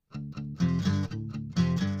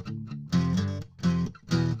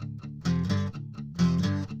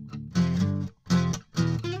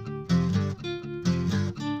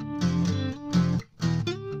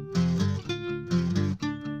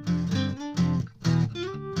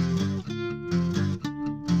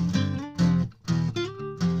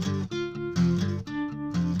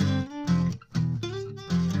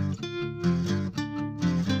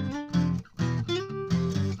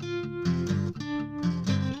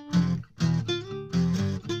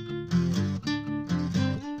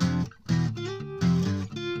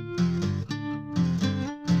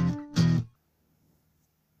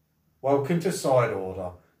Welcome to Side Order,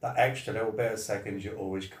 that extra little bit of seconds you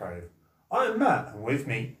always crave. I'm Matt, and with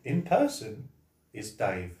me, in person, is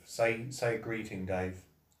Dave. Say a greeting, Dave.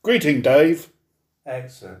 Greeting, Dave.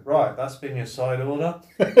 Excellent. Right, that's been your Side Order.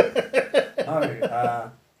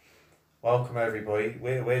 Welcome everybody.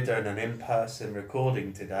 We're doing an in-person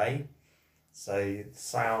recording today, so the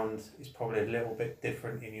sound is probably a little bit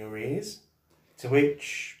different in your ears, to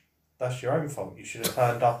which that's your own fault. You should have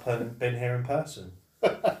turned up and been here in person.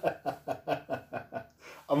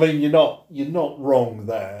 I mean, you're not wrong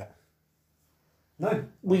there. No.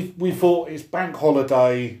 We thought it's bank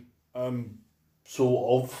holiday,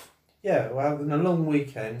 sort of. Yeah, well, in a long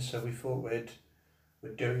weekend, so we thought we'd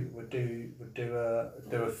do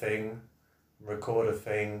a thing, record a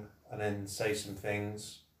thing, and then say some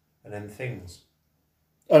things, and then things.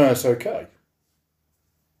 Oh no, it's okay.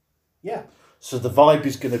 Yeah. So the vibe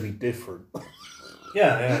is going to be different.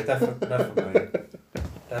 Yeah, definitely.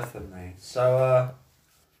 So,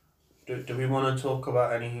 do we want to talk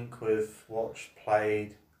about anything we've watched,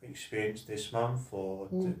 played, experienced this month, or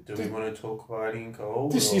do we want to talk about anything at all?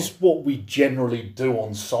 This is what we generally do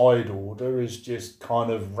on Side Order, is just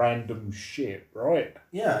kind of random shit, right?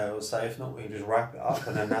 Yeah, I would say if not, we can just wrap it up,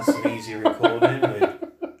 and then that's an easy recording. We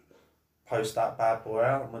post that bad boy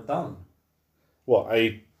out, and we're done. What,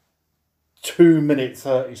 a 2-minute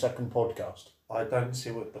 30-second podcast? I don't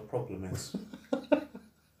see what the problem is.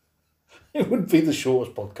 It would be the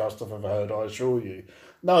shortest podcast I've ever heard, I assure you.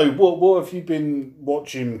 No, what have you been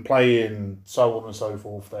watching, playing, so on and so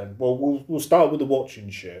forth then? Well, we'll start with the watching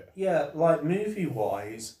shit. Yeah, like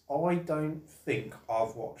movie-wise, I don't think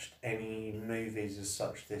I've watched any movies as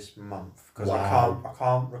such this month. Because Wow. I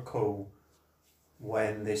can't recall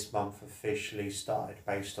when this month officially started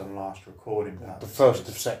based on last recording purposes. The 1st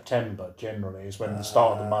of September, generally, is when the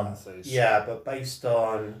start of the month is. Yeah, but based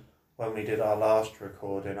on when we did our last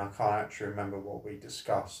recording, I can't actually remember what we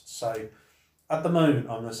discussed. So, at the moment,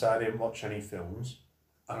 I'm going to say I didn't watch any films.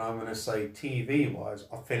 And I'm going to say TV-wise,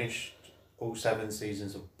 I finished all 7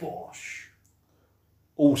 seasons of Bosch.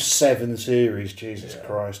 All 7 series, Jesus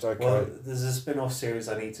Christ, okay. Well, there's a spin-off series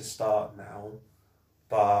I need to start now.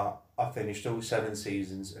 But I finished all 7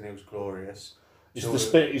 seasons and it was glorious. Is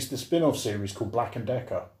the spin-off series called Black &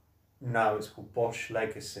 Decker? No, it's called Bosch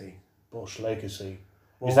Legacy. Bosch Legacy.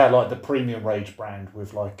 Well, is that like the premium range brand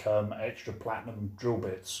with like extra platinum drill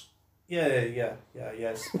bits? Yeah.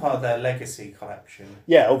 It's part of their Legacy collection.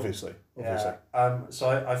 Yeah, obviously. Yeah.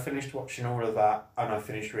 So I finished watching all of that, and I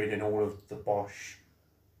finished reading all of the Bosch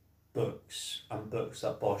books and books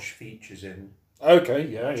that Bosch features in.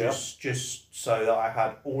 Okay, Just so that I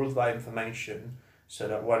had all of that information, so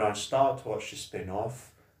that when I start to watch the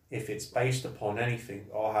spin-off, if it's based upon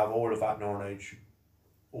anything, I'll have all of that knowledge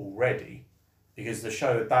already. Because the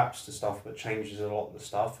show adapts to stuff but changes a lot of the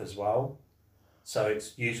stuff as well. So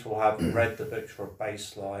it's useful having read the books for a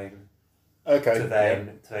baseline to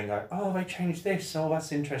then go, oh, they changed this, oh,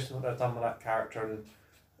 that's interesting what they've done with that character, and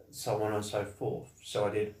so on and so forth. So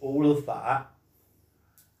I did all of that.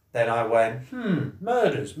 Then I went,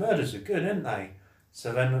 murders are good, aren't they?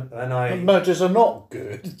 So then I... Murders are not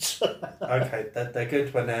good. Okay, they're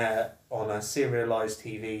good when they're on a serialised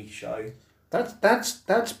TV show.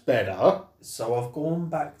 That's better. So I've gone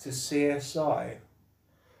back to CSI.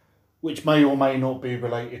 Which may or may not be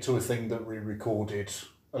related to a thing that we recorded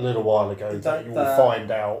a little while ago that you will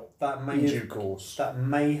find out in due course. That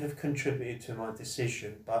may have contributed to my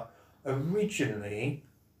decision, but originally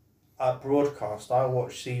at broadcast I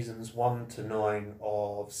watched seasons 1 to 9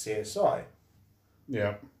 of CSI.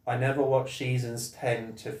 Yeah. I never watched seasons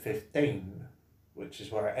 10 to 15, which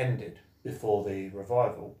is where it ended, before the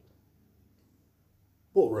revival.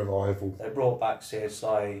 What revival? They brought back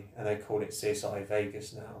CSI and they call it CSI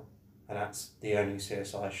Vegas now. And that's the only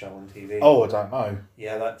CSI show on TV. Oh, I don't know.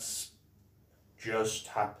 Yeah, that's just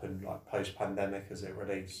happened, like post-pandemic as it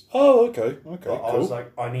released. Oh, okay, But cool. I was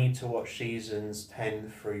like, I need to watch seasons 10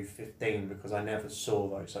 through 15 because I never saw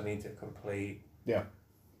those. I need to complete... Yeah.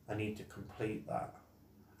 I need to complete that.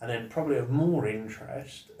 And then probably of more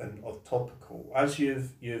interest and of topical, as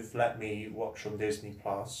you've let me watch on Disney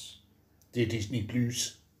Plus... The Disney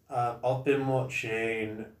Plus. I've been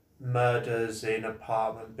watching Murders in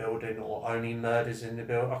Apartment Building or Only Murders in the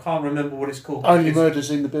Building. I can't remember what it's called. Only Murders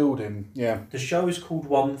in the Building, yeah. The show is called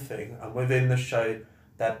One Thing, and within the show,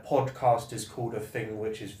 their podcast is called A Thing,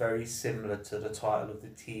 which is very similar to the title of the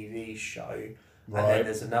TV show. Right. And then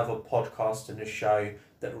there's another podcast in the show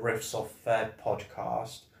that riffs off their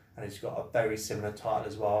podcast, and it's got a very similar title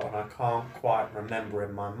as well, and I can't quite remember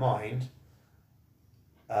in my mind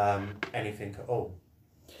anything at all.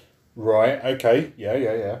 Right. Okay.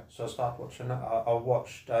 Yeah. So I started watching that. I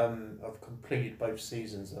watched. I've completed both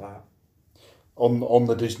seasons of that On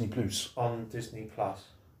the Disney Plus. on Disney Plus.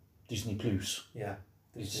 Disney Plus. Yeah,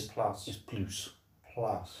 Disney It's Plus. Plus.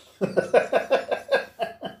 Plus.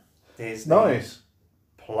 Disney Nice.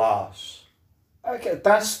 Plus. Okay,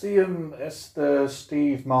 that's the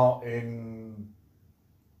Steve Martin,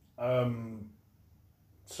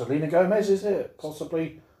 Selena Gomez, is it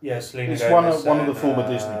possibly? Yeah, Selena It's Gomez. one of the and, former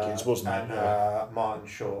Disney kids, wasn't it? and, Yeah. Martin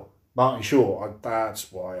Short. Martin Short.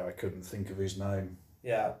 That's why I couldn't think of his name.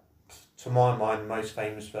 Yeah, to my mind, most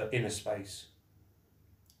famous for Inner Space.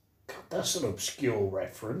 God, that's an obscure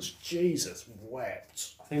reference. Jesus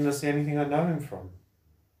wept. I think that's the only thing I know him from.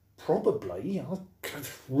 Probably. Yeah.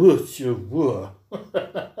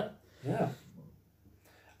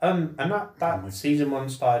 And that season 1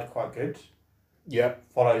 started quite good. Yeah.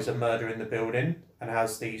 Follows a murder in the building and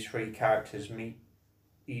has these 3 characters meet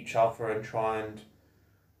each other and try and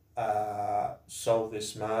solve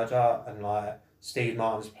this murder. And like Steve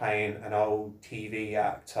Martin's playing an old TV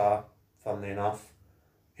actor, funnily enough,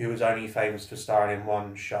 who was only famous for starring in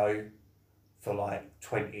one show for like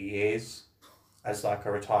 20 years as like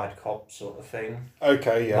a retired cop sort of thing.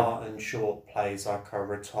 Okay, yeah. Martin Short plays like a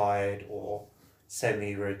retired or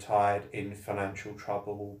semi-retired in financial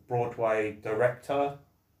trouble Broadway director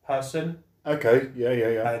person. Okay,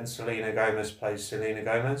 yeah. And Selena Gomez plays Selena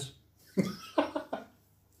Gomez.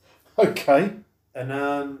 Okay.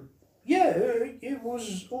 And it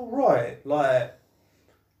was alright. Like,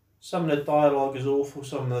 some of the dialogue is awful,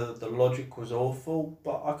 some of the logic was awful,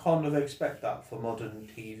 but I kind of expect that for modern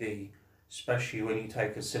TV, especially when you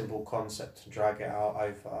take a simple concept and drag it out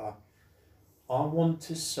over, I want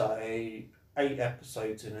to say, 8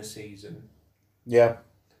 episodes in a season. Yeah.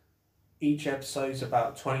 Each episode's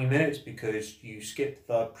about 20 minutes because you skip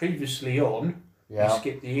the previously on, Yeah. you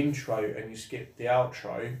skip the intro and you skip the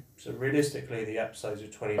outro. So realistically, the episodes are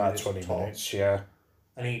 20 About minutes 20 top, minutes, yeah.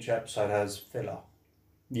 and each episode has filler.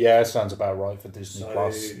 Yeah, sounds about right for Disney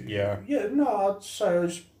Plus. Yeah. Yeah, no, I'd say it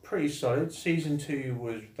was pretty solid. Season 2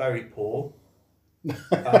 was very poor.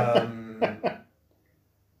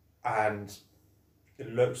 And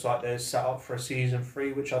it looks like they're set up for a season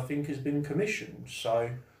 3, which I think has been commissioned.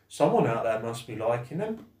 So someone out there must be liking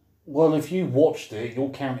them. Well, if you watched it,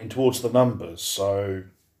 you're counting towards the numbers, so...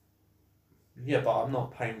 Yeah, but I'm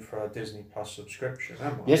not paying for a Disney Plus subscription,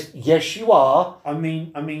 am I? Yes, you are. I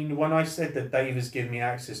mean, when I said that Dave has given me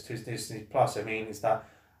access to his Disney Plus, I mean, is that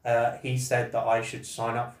he said that I should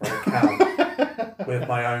sign up for an account with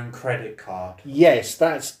my own credit card. Yes,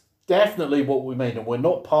 that's definitely what we mean, and we're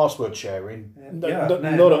not password sharing. Not at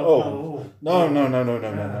all. No.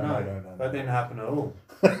 That didn't happen at all.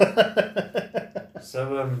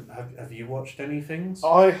 So, have you watched any things?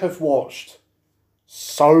 I have watched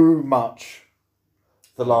so much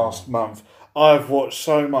the last month. I've watched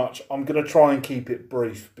so much. I'm going to try and keep it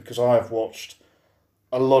brief because I have watched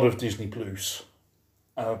a lot of Disney Plus.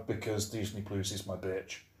 Because Disney Plus is my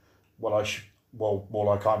bitch. More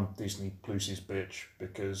like I'm Disney Plus's bitch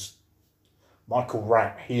because Michael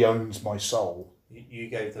Ratt, he owns my soul. You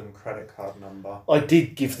gave them credit card number. I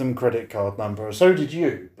did give them credit card number. So did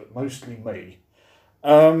you, but mostly me.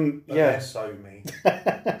 Yeah. So me.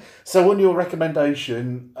 So on your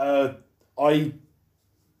recommendation, I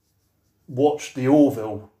watched The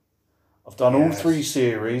Orville. I've done all 3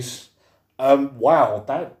 series. Wow,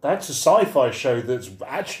 that's a sci-fi show that's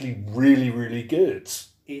actually really, really good.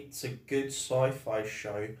 It's a good sci-fi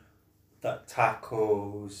show that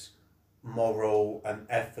tackles moral and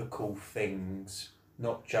ethical things,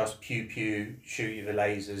 not just pew pew, shoot you the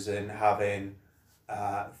lasers and having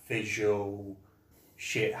visual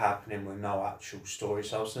shit happening with no actual story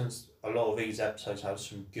substance. A lot of these episodes have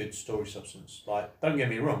some good story substance. Like, don't get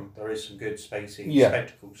me wrong, there is some good spacey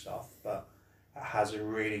spectacle stuff, but it has a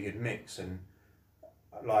really good mix. And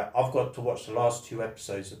like, I've got to watch the last 2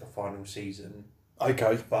 episodes of the final season.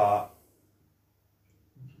 Okay. But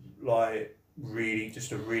like, really,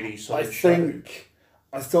 just a really solid show.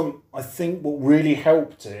 I think what really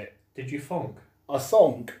helped it. Did you thonk? I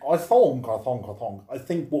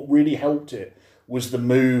think what really helped it was the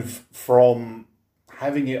move from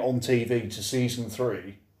having it on TV to season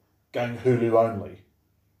 3 going Hulu only.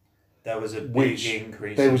 There was a big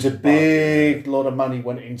increase. There was a big lot of money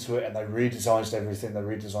went into it, and they redesigned everything. They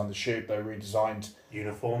redesigned the shoot. They redesigned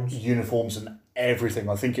uniforms and everything.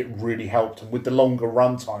 I think it really helped, and with the longer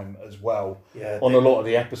runtime as well on a lot of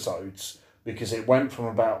the episodes, because it went from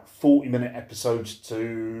about 40-minute episodes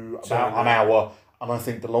to about an hour. And I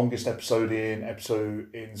think the longest episode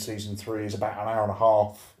in season 3 is about an hour and a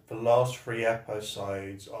half. The last 3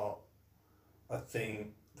 episodes are, I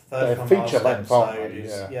think, the third They're from last feature length, aren't episode they?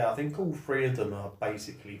 is Yeah. I think all three of them are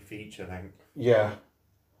basically feature length. Yeah.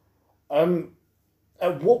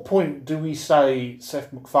 At what point do we say,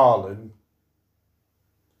 Seth MacFarlane,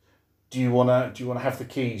 do you wanna have the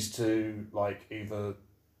keys to like either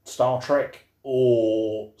Star Trek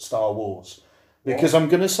or Star Wars? Because I'm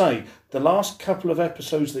gonna say the last couple of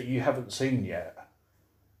episodes that you haven't seen yet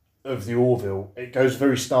of the Orville, it goes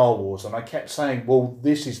very Star Wars, and I kept saying, well,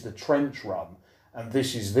 this is the trench run, and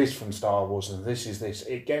this is this from Star Wars, and this is this.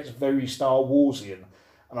 It gets very Star Warsian,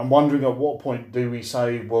 and I'm wondering at what point do we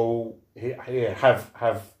say, well, here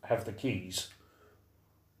have the keys,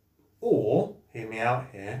 Or, hear me out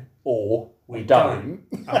here, or we don't.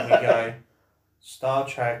 and we go, Star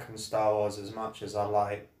Trek and Star Wars, as much as I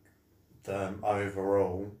like them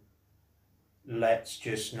overall, let's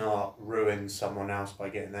just not ruin someone else by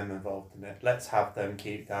getting them involved in it. Let's have them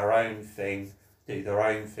keep their own thing, do their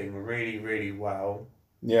own thing really, really well.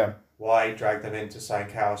 Yeah. Why drag them into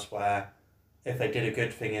something else where if they did a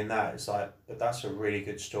good thing in that, it's like, but that's a really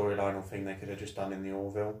good storyline or thing they could have just done in the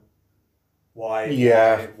Orville. Why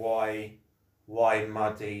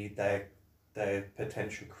muddy their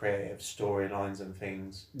potential creative storylines and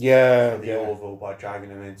things Yeah. for the Orville by dragging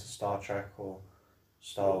them into Star Trek or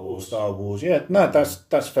Star Wars? Star Wars, yeah. No,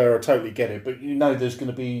 that's fair. I totally get it. But there's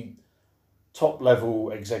going to be top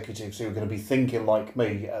level executives who are going to be thinking like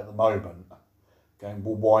me at the moment, going,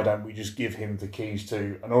 well, why don't we just give him the keys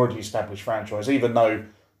to an already established franchise, even though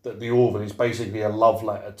that the Orville is basically a love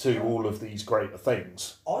letter to all of these greater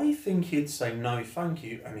things. I think he'd say no, thank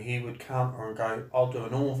you, and he would counter and go, I'll do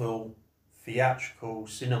an Orville theatrical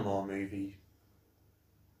cinema movie,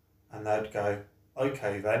 and they'd go,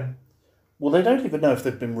 okay then. Well, they don't even know if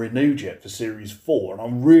they've been renewed yet for Series 4, and I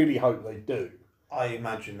really hope they do. I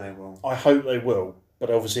imagine they will. I hope they will, but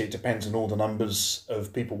obviously it depends on all the numbers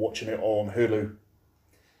of people watching it on Hulu.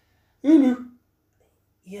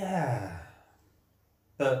 Yeah.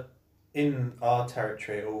 But in our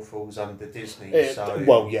territory, it all falls under Disney, so...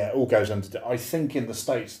 Well, yeah, it all goes under... I think in the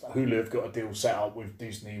States, Hulu have got a deal set up with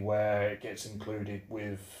Disney where it gets included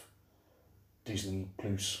with Disney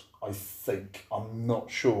Plus, I think. I'm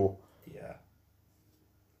not sure. Yeah.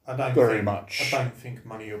 I don't think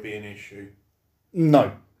money will be an issue.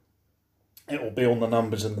 No. It will be on the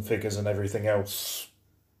numbers and the figures and everything else.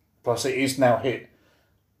 Plus, it is now hit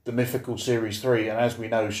the mythical Series 3, and as we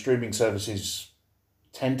know, streaming services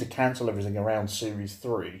tend to cancel everything around Series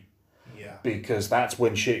 3. Yeah. Because that's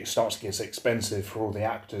when shit starts to get expensive for all the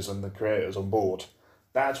actors and the creators on board.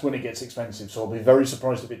 That's when it gets expensive, so I'll be very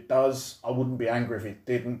surprised if it does. I wouldn't be angry if it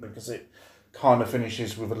didn't, because it kind of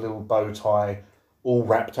finishes with a little bow tie, all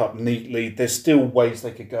wrapped up neatly. There's still ways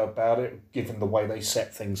they could go about it, given the way they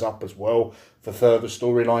set things up as well for further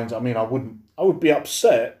storylines. I mean, I would be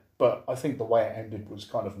upset, but I think the way it ended was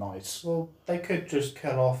kind of nice. Well, they could just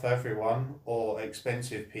kill off everyone, or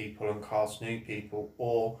expensive people and cast new people,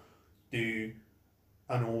 or do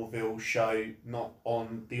an Orville show not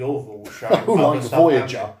on the Orville show. Like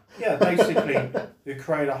Voyager. Yeah, basically, you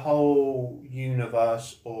create a whole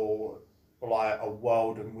universe or like a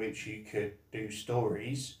world in which you could do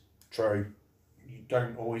stories. True. You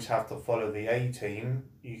don't always have to follow the A-team.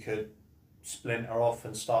 You could splinter off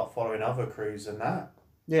and start following other crews and that.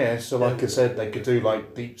 Yeah, so like I said, they could do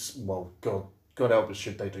like God help us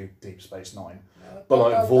should they do Deep Space Nine. But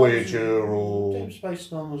like Voyager or... Deep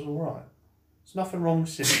Space Nine was alright. There's nothing wrong with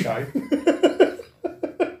Cisco.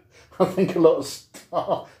 I think a lot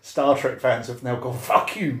of Star Trek fans have now gone,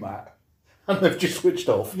 fuck you, Matt. And they've just switched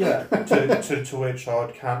off. Yeah, to which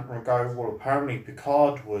I'd counter and go, well, apparently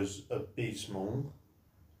Picard was abysmal.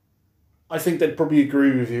 I think they'd probably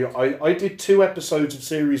agree with you. I did 2 episodes of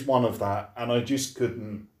Series 1 of that, and I just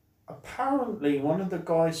couldn't... Apparently, one of the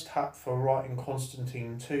guys tapped for writing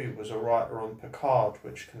Constantine 2 was a writer on Picard,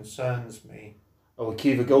 which concerns me. Oh,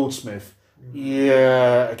 Akiva Goldsmith.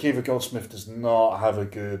 Yeah, Akiva Goldsmith does not have a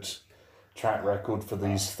good track record for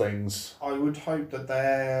these things. I would hope that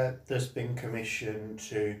there's been commissioned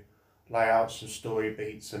to lay out some story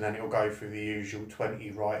beats, and then it'll go through the usual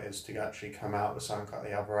 20 writers to actually come out with something at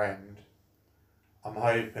the other end. I'm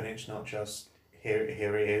hoping it's not just here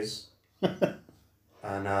it is, and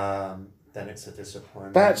then it's a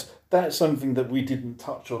disappointment. That's something that we didn't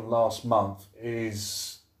touch on last month,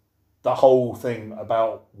 is the whole thing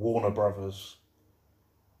about Warner Brothers,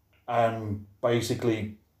 and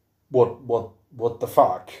basically what the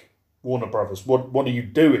fuck, Warner Brothers, what are you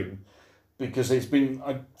doing? Because it's been,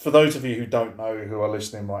 for those of you who don't know, who are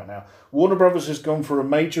listening right now, Warner Brothers has gone for a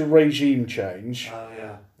major regime change. Oh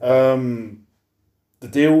yeah. The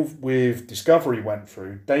deal with Discovery went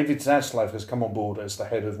through. David Zaslav has come on board as the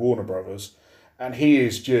head of Warner Brothers, and he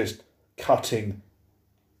is just cutting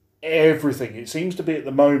everything. It seems to be at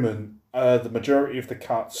the moment, the majority of the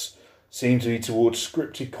cuts seem to be towards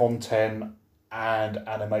scripted content and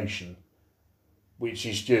animation, which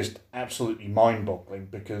is just absolutely mind-boggling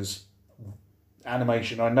because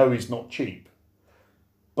animation, I know, is not cheap,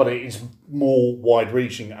 but it is more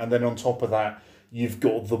wide-reaching. And then on top of that, you've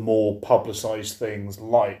got the more publicised things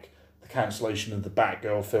like the cancellation of the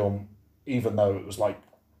Batgirl film, even though it was like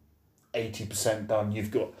 80% done.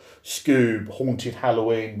 You've got Scoob, Haunted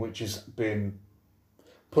Halloween, which has been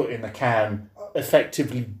put in the can,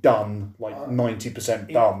 effectively done, like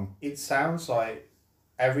 90% done. It sounds like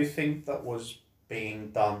everything that was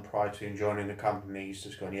being done prior to him joining the company, he's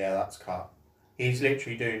just gone, yeah, that's cut. He's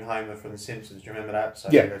literally doing Homer from The Simpsons. Do you remember that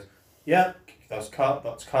episode? Yeah. He goes, yeah, that's cut,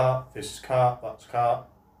 this is cut, that's cut.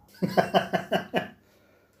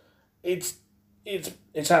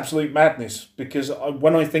 It's absolute madness because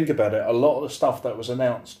when I think about it, a lot of the stuff that was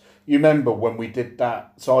announced, you remember when we did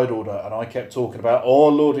that side order and I kept talking about, oh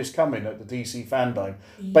Lord is coming at the DC Fandome.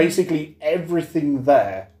 Yeah. Basically everything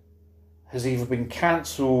there has either been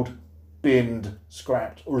cancelled, binned,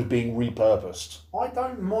 scrapped, or is being repurposed. I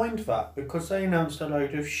don't mind that because they announced a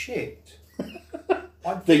load of shit.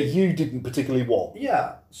 That you didn't particularly want.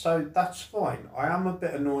 Yeah, so that's fine. I am a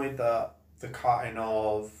bit annoyed that the cutting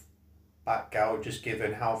of Batgirl, just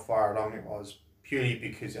given how far along it was, purely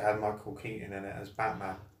because it had Michael Keaton in it as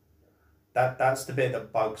Batman. That's the bit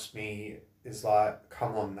that bugs me, is like,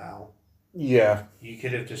 come on now. Yeah. You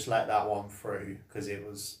could have just let that one through because it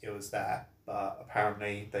was there, but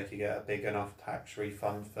apparently they could get a big enough tax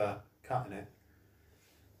refund for cutting it.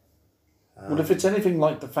 Well, if it's anything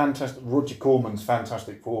like the Roger Corman's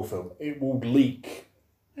Fantastic Four film, it will leak.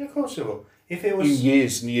 Yeah, of course it will. If it was in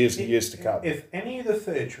years and years and years to come. If any of the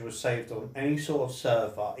footage was saved on any sort of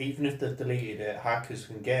server, even if they've deleted it, hackers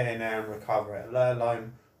can get in there and recover it, let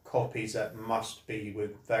alone copies that must be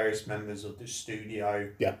with various members of the studio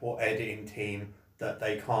or editing team that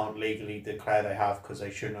they can't legally declare they have because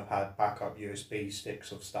they shouldn't have had backup USB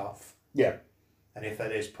sticks of stuff. Yeah. And if at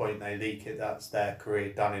this point they leak it, that's their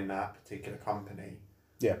career done in that particular company.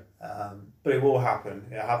 Yeah. But it will happen.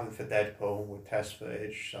 It happened for Deadpool with test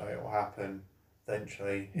footage, so it will happen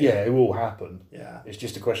eventually. Yeah, it will happen. Yeah. It's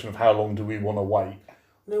just a question of how long do we want to wait.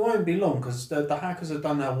 Well, it won't be long because the hackers have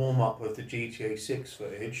done their warm-up with the GTA 6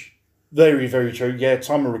 footage. Very, very true. Yeah,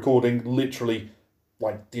 time of recording, literally,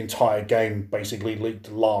 like, the entire game basically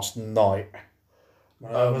leaked last night.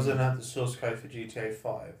 Wasn't that the source code for GTA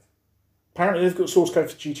 5? Apparently they've got source code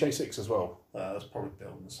for GTA 6 as well. That's probably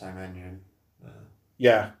built on the same engine.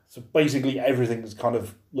 Yeah, so basically everything is kind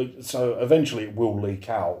of leaked. So eventually it will leak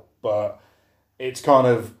out, but it's kind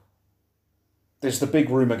of... There's the big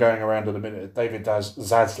rumour going around at the minute. David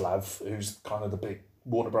Zaslav, who's kind of the big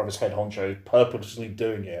Warner Brothers head honcho, purposely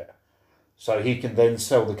doing it so he can then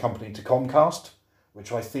sell the company to Comcast,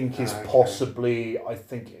 which I think is possibly,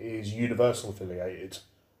 Universal affiliated.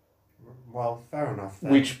 Well, fair enough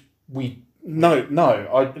then. Which we... No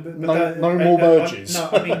more merges.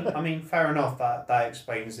 I mean, fair enough, that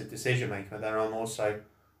explains the decision making, but then I'm also,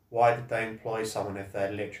 why did they employ someone if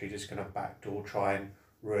they're literally just going to backdoor try and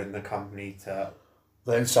ruin the company to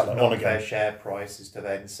then sell it on again? Their share prices to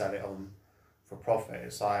then sell it on for profit.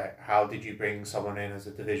 It's like, how did you bring someone in as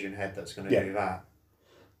a division head that's going to do that?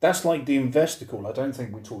 That's like the investor call. I don't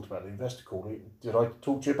think we talked about the investor call. Did I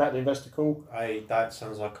talk to you about the investor call? That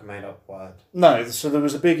sounds like a made up word. No, so there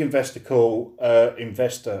was a big investor call. Right.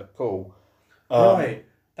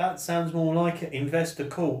 That sounds more like an investor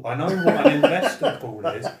call. I know what an investor call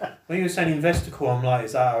is. When you were saying investor call, I'm like,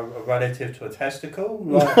 is that a relative to a testicle?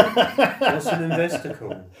 Like, what's an investor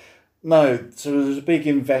call? No, so there was a big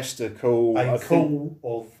investor call. A call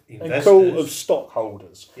of investors? A call of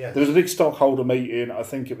stockholders. Yes. There was a big stockholder meeting, I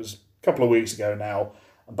think it was a couple of weeks ago now,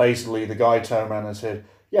 and basically the guy turned around and said,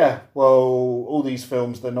 yeah, well, all these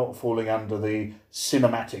films, they're not falling under the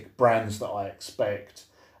cinematic brands that I expect.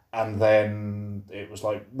 And then it was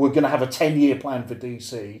like, we're going to have a 10-year plan for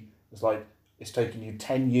DC. It's like, it's taken you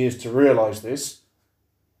 10 years to realise this.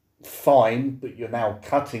 Fine, but you're now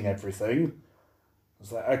cutting everything.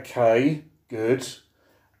 It's like, okay, good.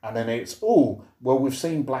 And then it's, well, we've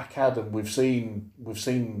seen Black Adam, we've seen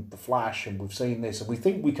The Flash, and we've seen this, and we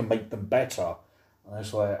think we can make them better. And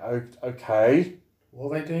it's like, okay. What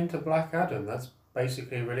are they doing to Black Adam? That's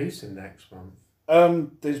basically releasing next month.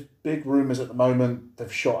 There's big rumours at the moment.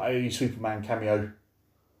 They've shot a Superman cameo.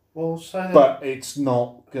 Well, but it's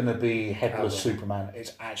not going to be headless Superman.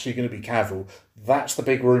 It's actually going to be Cavill. That's the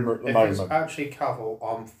big rumour at the moment. If it's actually Cavill,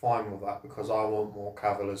 I'm fine with that because I want more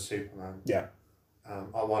Cavill as Superman. Yeah.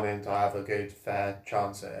 I want him to have a good, fair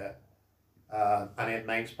chance at it. And it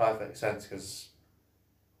makes perfect sense because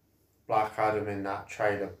Black Adam in that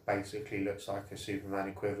trailer basically looks like a Superman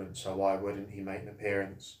equivalent, so why wouldn't he make an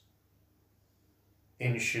appearance?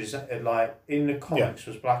 In Shazam, like in the comics,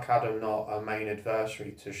 was Black Adam not a main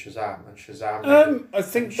adversary to Shazam? And Shazam, I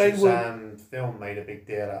think they were. Shazam film made a big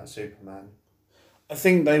deal out of Superman. I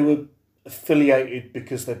think they were affiliated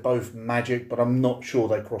because they're both magic, but I'm not sure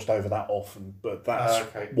they crossed over that often. But that's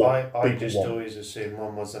okay. what I people just want. always assumed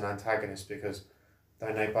one was an antagonist because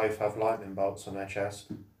don't they both have lightning bolts on their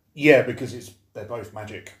chest Yeah, because they're both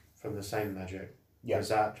magic. from the same magic? Yeah. Is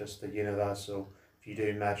that just a universal? If you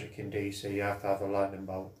do magic in DC, you have to have a lightning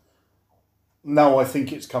bolt. No, I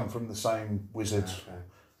think it's come from the same wizards. Okay.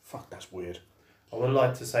 Fuck, that's weird. I would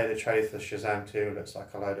like to say the trailer for Shazam 2 looks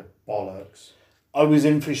like a load of bollocks. I was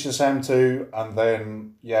in for Shazam 2, and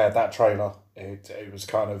then, that trailer, it was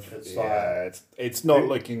kind of, it's not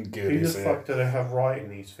looking good, Who the is it? fuck do they have writing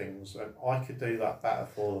these things? And I could do that better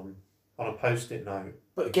for them on a post-it note.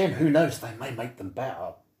 But again, who knows? They may make them better.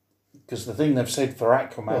 Because the thing they've said for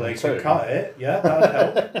Aquaman Well, they 2... could cut it, yeah, that would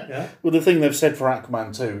help, yeah. Well, the thing they've said for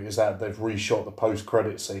Aquaman 2 is that they've reshot the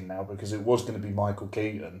post-credit scene now because it was going to be Michael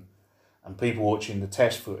Keaton, and people watching the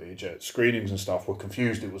test footage at screenings and stuff were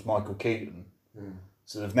confused it was Michael Keaton.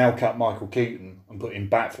 So they've now cut Michael Keaton and put in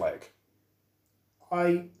Batfleck.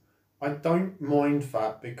 I don't mind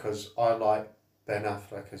that because I like Ben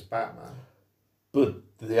Affleck as Batman. But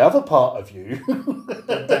the other part of you...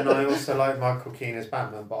 But then I also like Michael Keaton as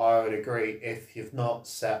Batman, but I would agree if you've not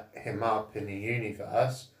set him up in the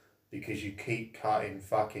universe because you keep cutting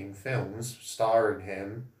fucking films starring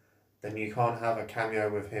him, then you can't have a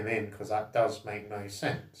cameo with him in because that does make no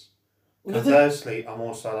sense. Conversely, I'm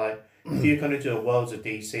also like, if you're going to do a Worlds of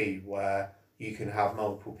DC where you can have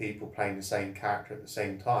multiple people playing the same character at the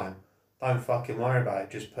same time, don't fucking worry about it,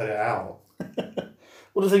 just put it out.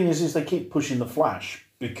 Well, the thing is they keep pushing the Flash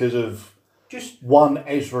because of just one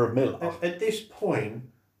Ezra Miller. At this point,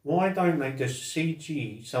 why don't they just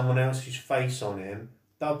CG someone else's face on him,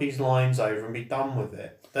 dub his lines over and be done with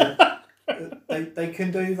it? They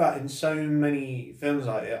can do that in so many films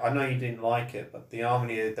like it. I know you didn't like it, but the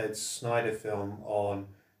Army of the Dead Snyder film on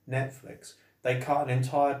Netflix, they cut an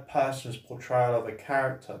entire person's portrayal of a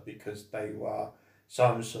character because they were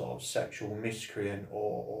some sort of sexual miscreant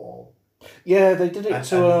or Yeah, they did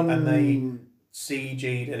it and they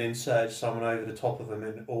CG'd and inserted someone over the top of them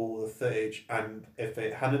in all the footage, and if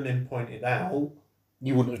it hadn't been pointed out,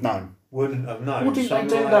 you wouldn't have known. Wouldn't have known. Well, didn't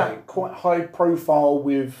they do that quite high profile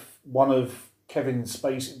with one of Kevin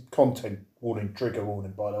Spacey? Content warning, trigger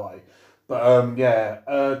warning, by the way. But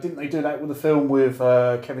didn't they do that with the film with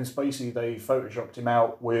Kevin Spacey? They photoshopped him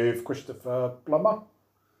out with Christopher Plummer.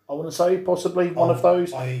 I want to say possibly one of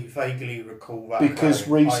those. I vaguely recall that because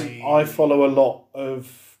I follow a lot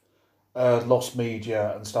of Lost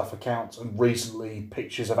Media and stuff accounts, and recently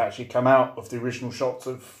pictures have actually come out of the original shots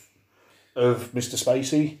of Mr.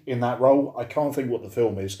 Spacey in that role. I can't think what the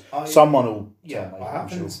film is. Someone will tell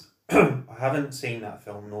me. I haven't seen that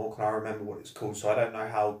film, nor can I remember what it's called, so I don't know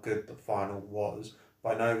how good the final was.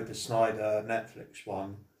 But I know with the Snyder Netflix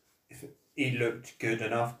one, if it looked good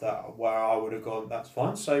enough that where I would have gone, that's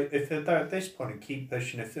fine. So if they're at this point and keep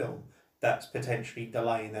pushing a film, that's potentially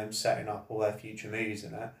delaying them setting up all their future movies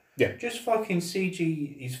in it. Yeah. Just fucking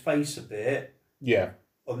CG his face a bit. Yeah.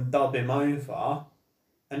 And dub him over,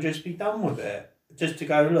 and just be done with it. Just to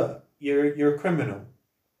go, look, you're a criminal.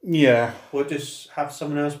 Yeah. Or just have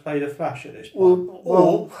someone else play the Flash at this point.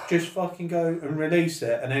 Or just fucking go and release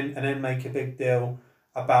it and then make a big deal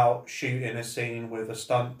about shooting a scene with a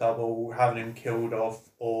stunt double, having him killed off,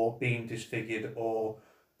 or being disfigured, or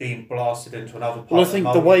being blasted into another part. Well, I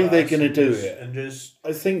think the way they're going to do it, and just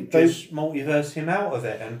multiverse him out of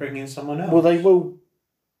it and bring in someone else. Well, they will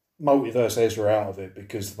multiverse Ezra out of it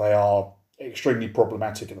because they are extremely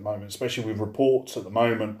problematic at the moment, especially with reports at the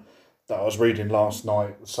moment that I was reading last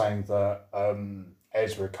night saying that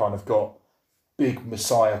Ezra kind of got big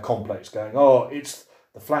messiah complex going, it's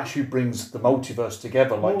the Flash who brings the multiverse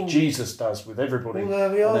together like Jesus does with everybody. Well,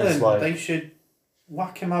 there we are then. They should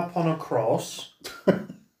whack him up on a cross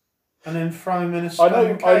and then throw him in a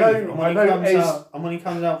stone cave. And when he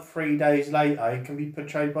comes out 3 days later, he can be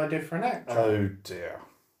portrayed by a different actor. Oh dear.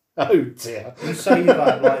 You say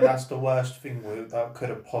that like that's the worst thing that could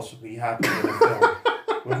have possibly happened in a film.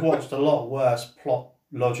 We've watched a lot worse plot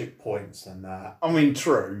logic points than that. I mean,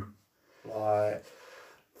 true. Like,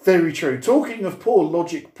 very true. Talking of poor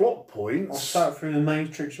logic plot points, I sat through the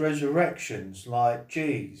Matrix Resurrections. Like,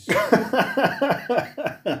 jeez.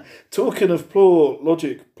 Talking of poor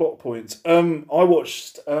logic plot points, I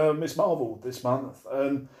watched Miss Marvel this month.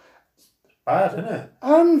 Bad, isn't it?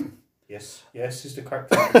 Yes is the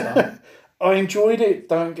correct answer. I enjoyed it,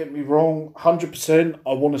 don't get me wrong, 100%.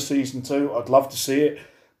 I want a season 2. I'd love to see it,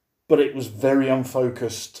 but it was very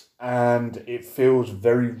unfocused and it feels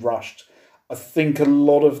very rushed. I think a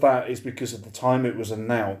lot of that is because of the time it was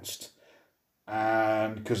announced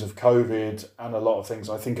and because of COVID and a lot of things.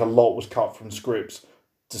 I think a lot was cut from scripts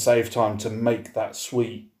to save time to make that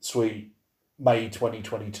sweet May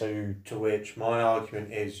 2022. To which my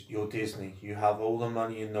argument is, you're Disney. You have all the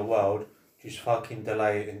money in the world. Just fucking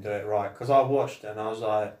delay it and do it right. Because I watched it and I was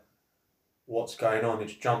like, what's going on?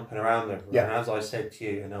 It's jumping around everywhere. Yeah. And as I said to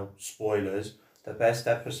you, spoilers, the best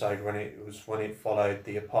episode when it followed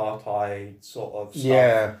the apartheid sort of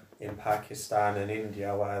stuff in Pakistan and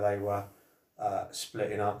India, where they were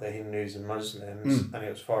splitting up the Hindus and Muslims, and it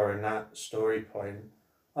was following that story point.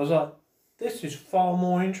 I was like, this is far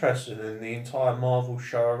more interesting than the entire Marvel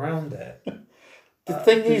show around it. The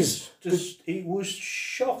thing is, it was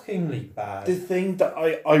shockingly bad. The thing that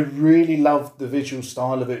I really loved the visual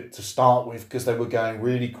style of it to start with, because they were going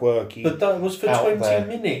really quirky. But that was for 20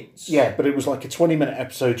 minutes. Yeah, but it was like a 20-minute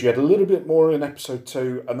episode. You had a little bit more in episode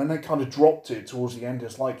 2, and then they kind of dropped it towards the end.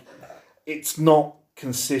 It's like, it's not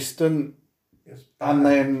consistent. It's bad. And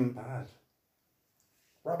then bad.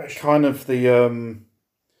 Rubbish. Kind of the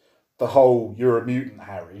whole "you're a mutant,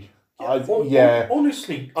 Harry."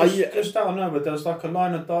 Honestly, just out of nowhere, there was like a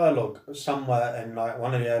line of dialogue somewhere in like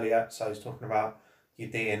one of the early episodes talking about your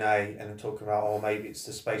DNA and then talking about, maybe it's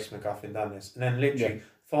the Space MacGuffin done this, and then literally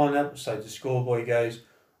final episode, the schoolboy goes,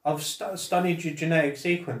 "I've studied your genetic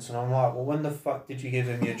sequence," and I'm like, well, when the fuck did you give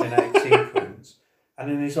him your genetic sequence? And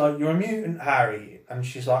then he's like, "You're a mutant, Harry," and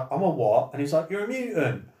she's like, "I'm a what?" And he's like, "You're a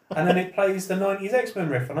mutant," and then it plays the 90s X-Men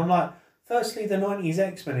riff, and I'm like, firstly, the 90s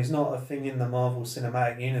X-Men is not a thing in the Marvel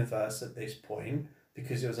Cinematic Universe at this point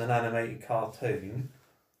because it was an animated cartoon.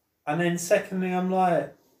 And then secondly, I'm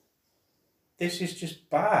like, this is just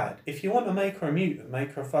bad. If you want to make her a mutant,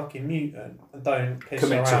 make her a fucking mutant and don't piss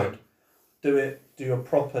around. Do a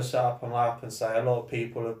proper setup and lap and say a lot of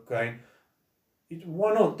people are going,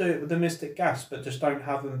 why not do it with the Mystic Gas, but just don't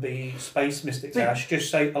have them be space Mystic Gas. Just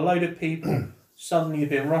say a load of people suddenly have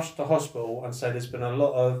been rushed to hospital and say there's been a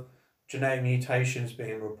lot of genetic mutations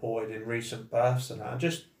being reported in recent births and that.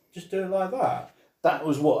 Just do it like that. That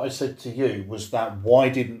was what I said to you, was that why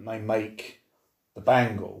didn't they make the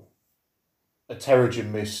Bangle a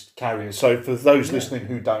Terrigen Mist carrier? So for those listening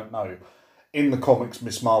who don't know, in the comics,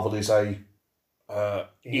 Miss Marvel is a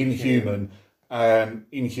Inhuman, and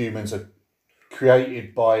Inhumans are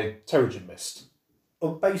created by Terrigen Mist.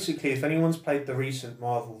 Well, basically, if anyone's played the recent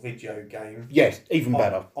Marvel video game... Yes, even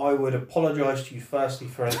better. I would apologise to you firstly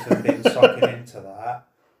for anything being sucking into that.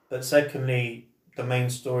 But secondly, the main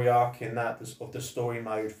story arc in that, of the story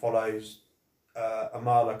mode, follows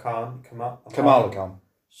Kamala Khan.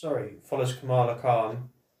 Follows Kamala Khan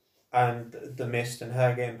and the Mist and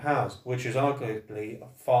her getting powers, which is arguably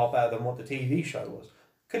far better than what the TV show was.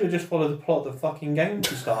 Could have just followed the plot of the fucking game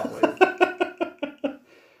to start with.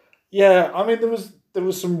 Yeah, I mean, there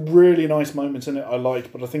was some really nice moments in it I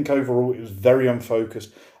liked, but I think overall it was very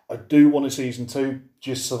unfocused. I do want a season 2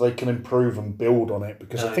 just so they can improve and build on it,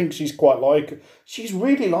 because I think she's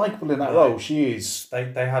really likeable in that role. She is.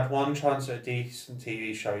 They had one chance at a decent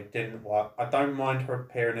TV show, it didn't work. I don't mind her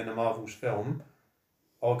appearing in a Marvel's film.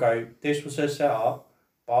 I'll go, this was her setup,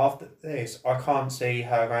 but after this, I can't see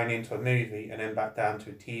her going into a movie and then back down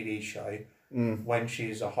to a TV show when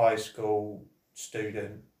she's a high school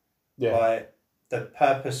student. Yeah. Like, they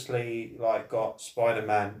purposely got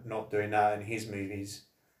Spider-Man not doing that in his movies,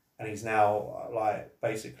 and he's now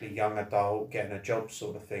basically young adult, getting a job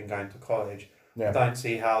sort of thing, going to college. Yeah. I don't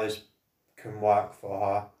see how this can work for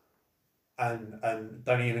her. And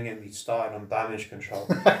don't even get me started on Damage Control.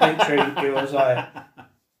 Literally, it was like,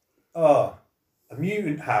 a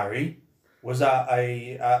mutant Harry was at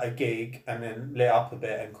a gig and then lit up a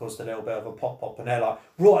bit and caused a little bit of a pop, and they're like,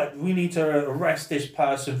 right, we need to arrest this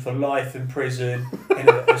person for life in prison in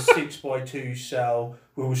a 6x2 cell.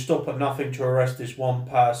 We will stop at nothing to arrest this one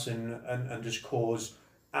person and just cause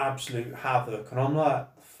absolute havoc. And I'm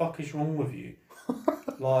like, the fuck is wrong with you?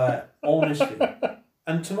 Honestly.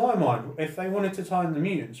 And to my mind, if they wanted to tie in the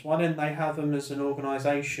mutants, why didn't they have them as an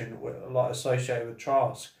organisation associated with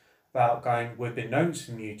Trask? About going, we've been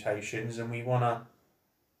noticing mutations and we wanna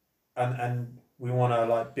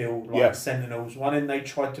build Sentinels. Why didn't they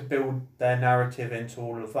try to build their narrative into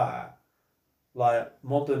all of that?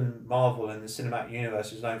 Modern Marvel and the cinematic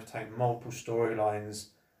universe is known for taking multiple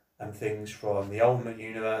storylines and things from the Ultimate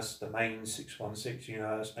Universe, the main 616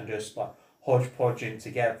 universe, and just hodgepodging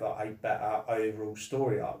together a better overall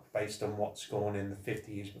story arc based on what's gone in the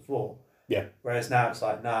 50 years before. Yeah. Whereas now it's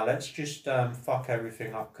like, nah, let's just fuck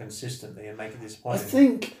everything up consistently and make it I disappointing.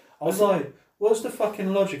 think I was like, what's the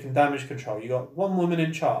fucking logic in Damage Control? You got one woman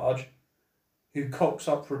in charge who cocks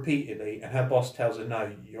up repeatedly, and her boss tells her, no,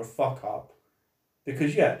 you're a fuck up.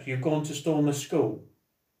 Because, yeah, you've gone to storm a school.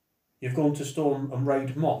 You've gone to storm and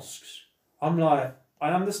raid mosques. I'm like,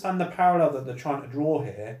 I understand the parallel that they're trying to draw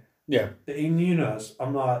here. Yeah. But in universe,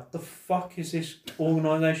 I'm like, the fuck is this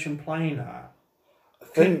organisation playing at? I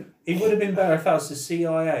think It would have been better if that was the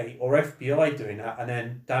CIA or FBI doing that, and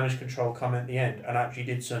then Damage Control come at the end and actually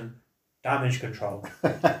did some damage control.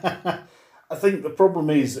 I think the problem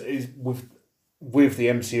is with the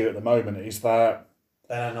MCU at the moment is that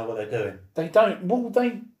They don't know what they're doing. they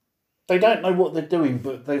don't know what they're doing,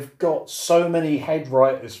 but they've got so many head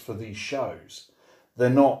writers for these shows. They're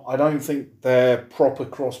not. I don't think they're proper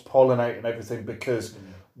cross-pollinating everything, because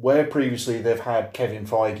where previously they've had Kevin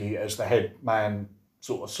Feige as the head man,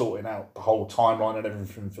 sort of sorting out the whole timeline and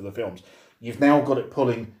everything for the films, you've now got it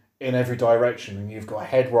pulling in every direction, and you've got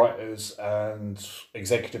head writers and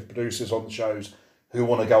executive producers on the shows who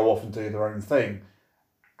want to go off and do their own thing,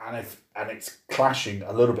 and it's clashing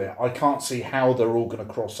a little bit. I can't see how they're all going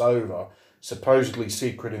to cross over. Supposedly,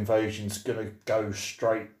 Secret Invasion's going to go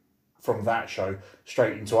straight from that show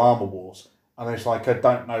straight into Armor Wars, and it's like, I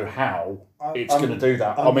don't know how it's going to do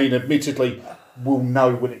that. I mean, admittedly, we'll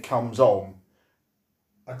know when it comes on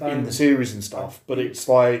in the series and stuff, but it's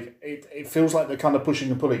like it feels like they're kind of pushing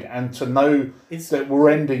and pulling, and to know that we're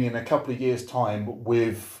ending in a couple of years' time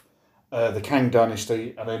with the Kang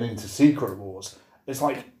Dynasty and then into Secret Wars, it's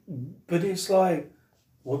like... But it's like,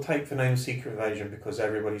 we'll take the name Secret Invasion because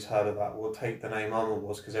everybody's heard of that. We'll take the name Armor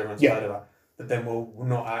Wars because everyone's heard of that. But then we'll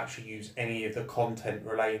not actually use any of the content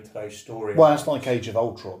relating to those stories. Well, it's like Age of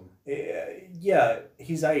Ultron. Yeah,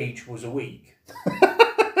 his age was a week.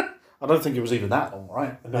 I don't think it was even that long,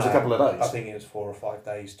 right? It was a couple of days. I think it was 4 or 5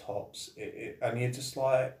 days tops. And you're just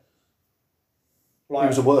like... It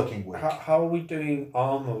was a working week. How are we doing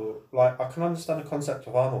Armor? Like, I can understand the concept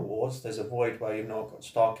of Armor Wars. There's a void where you've not got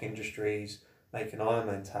Stark Industries making Iron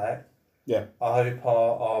Man tech. Yeah. I hope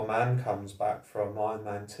our man comes back from Iron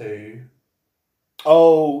Man 2.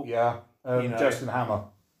 Oh, yeah. Justin Hammer.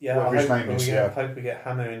 Yeah, whatever his name is, I hope we get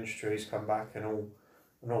Hammer Industries come back and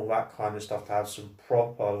all that kind of stuff, to have some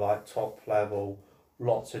proper, like, top level,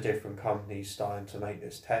 lots of different companies starting to make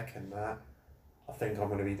this tech and that. I think I'm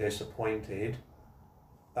going to be disappointed.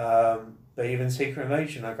 But even Secret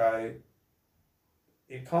Invasion, I go,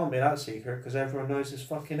 it can't be that secret because everyone knows there's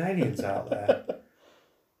fucking aliens out there.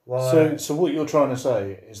 Like, so what you're trying to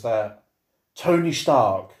say is that Tony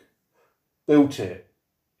Stark built it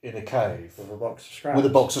in a cave with a box of scraps. With a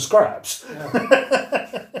box of scraps.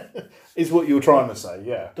 Yeah. Is what you're trying to say,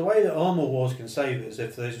 yeah. The way that Armor Wars can save it is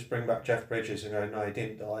if they just bring back Jeff Bridges and go, no, he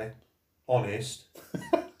didn't die. Honest.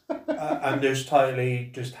 And just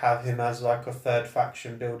totally just have him as like a third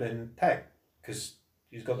faction building tech, because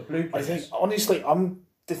he's got the blueprints. I think, honestly,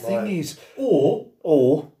 the thing is...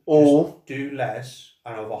 Or just do less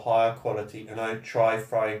and of a higher quality, and don't try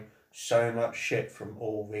throwing so much shit from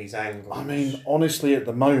all these angles. I mean, honestly, at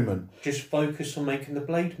the moment... Just focus on making the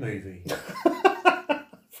Blade movie.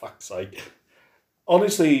 Fuck's sake.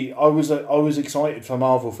 Honestly, I was excited for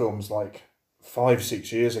Marvel films like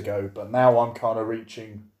 5-6 years ago, but now I'm kind of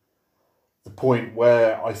reaching the point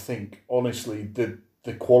where I think, honestly,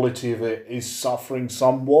 the quality of it is suffering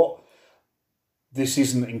somewhat. This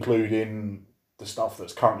isn't including the stuff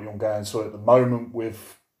that's currently ongoing. So at the moment,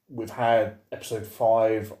 we've had episode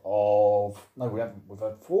 5 of... No, we haven't. We've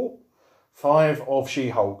had 5 of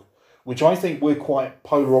She-Hulk, which I think we're quite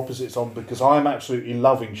polar opposites on, because I'm absolutely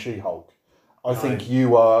loving She-Hulk. I think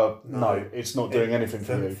you are... No, it's not doing anything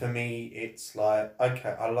for you. For me, it's like,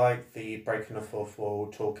 okay, I like the breaking the fourth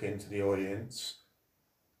wall, talking to the audience.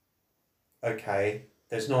 Okay,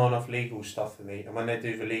 there's not enough legal stuff for me. And when they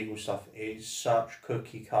do the legal stuff, it's such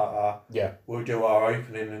cookie cutter. Yeah. We'll do our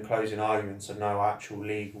opening and closing arguments and no actual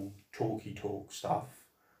legal talky talk stuff.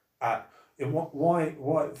 Why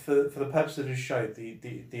for the purpose of the show,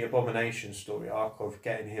 the Abomination story arc of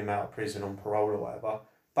getting him out of prison on parole or whatever,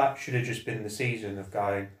 that should have just been the season of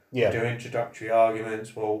going, we'll do introductory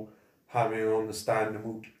arguments, we'll have him on the stand, and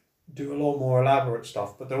we'll do a lot more elaborate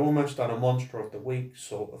stuff. But they're almost done a Monster of the Week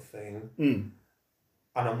sort of thing. Mm.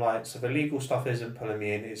 And I'm like, so the legal stuff isn't pulling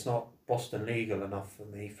me in. It's not Boston legal enough for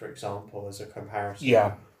me, for example, as a comparison.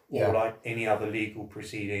 Yeah. Or like any other legal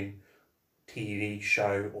proceeding, TV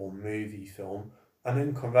show or movie film. And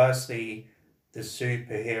then conversely, the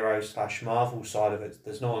superhero / Marvel side of it,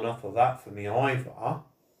 there's not enough of that for me either.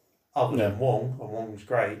 Other than Wong, and Wong's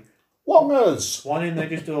great. Wongers! Why didn't they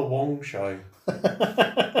just do a Wong show?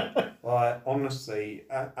 Like honestly,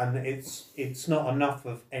 and it's not enough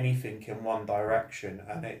of anything in one direction,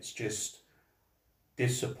 and it's just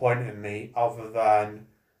disappointing me. Other than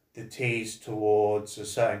the tease towards a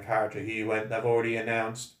certain character who you went, they've already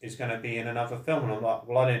announced is going to be in another film, and I'm like,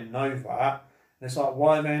 well, I didn't know that. And it's like,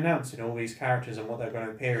 why are they announcing all these characters and what they're going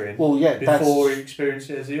to appear in? Well, yeah, before you experience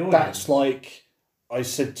it as the audience. That's like I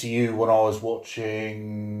said to you when I was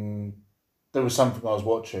watching. There was something I was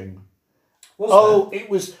watching. It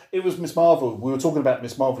was Miss Marvel. We were talking about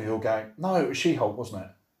Miss Marvel. You were going, no, it was She-Hulk, wasn't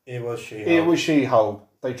it? It was She-Hulk. It was She-Hulk.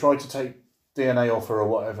 They tried to take DNA off her or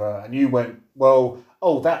whatever, and you went, well,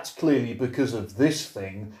 that's clearly because of this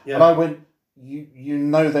thing. Yeah. And I went, you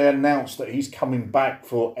know they announced that he's coming back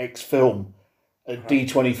for X film at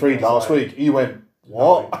D23 last week. You went,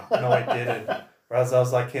 what? No, I didn't. Whereas I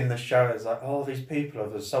was like in the show, it's like, oh, these people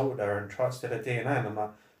have assaulted her and tried to steal her DNA. And I'm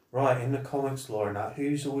like, right, in the comics lore and that,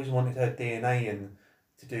 who's always wanted her DNA and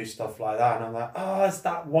to do stuff like that? And I'm like, oh, it's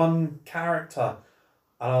that one character.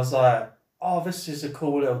 And I was like, oh, this is a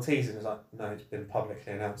cool little tease. And it's like, no, it's been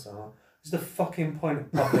publicly announced. And I'm like, what's the fucking point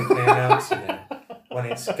of publicly announcing it when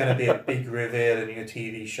it's going to be a big reveal in your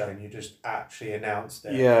TV show and you just actually announced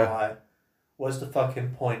it? Yeah. Like, what's the fucking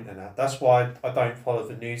point in that? That's why I don't follow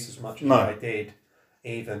the news as much as I did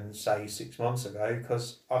even, say, 6 months ago,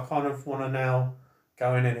 because I kind of want to now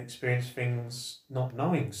go in and experience things not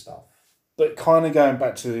knowing stuff. But kind of going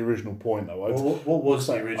back to the original point, though. What was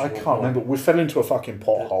the original point? I can't remember. We fell into a fucking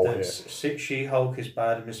pothole here. She-Hulk is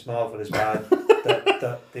bad and Miss Marvel is bad.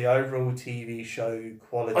 the overall TV show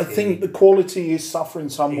quality... I think the quality is suffering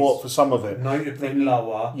somewhat for some of it. Notably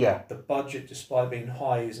lower. Yeah. The budget, despite being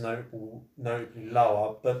high, is notably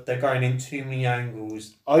lower, but they're going in too many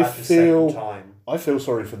angles at the same time. I feel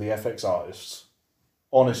sorry for the FX artists.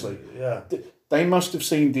 Honestly. Yeah. They must have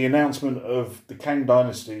seen the announcement of the Kang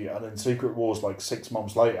Dynasty and then Secret Wars like 6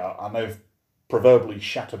 months later, and they've proverbially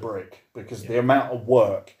shat a brick because the amount of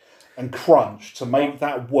work and crunch to make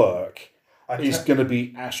that work is going to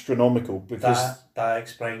be astronomical. Because that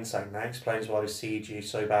explains something. That explains why the CG is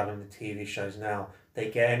so bad on the TV shows now. They're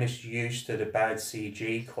getting us used to the bad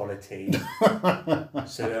CG quality,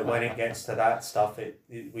 so that when it gets to that stuff,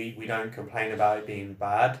 we don't complain about it being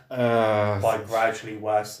bad by gradually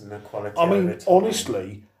worsening the quality. I mean,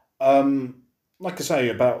 honestly, like I say,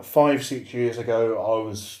 about 5-6 years ago, I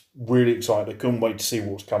was really excited. I couldn't wait to see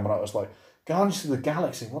what's coming up. I was like, Guardians of the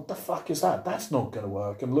Galaxy, what the fuck is that? That's not going to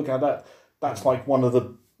work. And look at that. That's like one of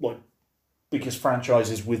the biggest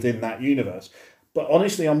franchises within that universe. But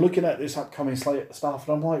honestly, I'm looking at this upcoming slate of stuff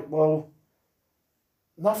and I'm like, well,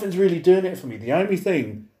 nothing's really doing it for me. The only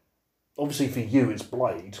thing, obviously for you, is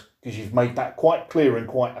Blade, because you've made that quite clear and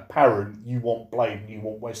quite apparent. You want Blade and you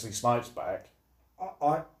want Wesley Snipes back.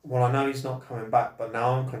 I know he's not coming back, but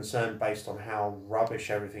now I'm concerned based on how rubbish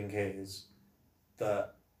everything is,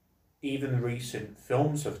 that even recent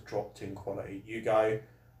films have dropped in quality. You go,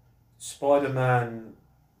 Spider-Man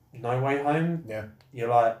No Way Home, you're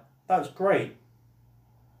like, that's great.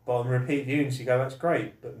 But on repeat viewings, you go, that's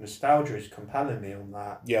great, but nostalgia is compelling me on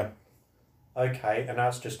that. Yeah. Okay, and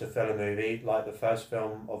that's just a filler movie. Like the first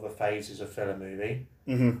film of a phase is a filler movie.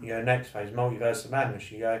 Mm-hmm. You go, next phase, Multiverse of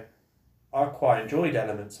Madness. You go, I quite enjoyed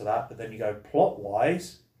elements of that, but then you go,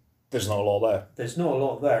 plot-wise... There's not a lot there. There's not a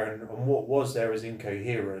lot there, and what was there is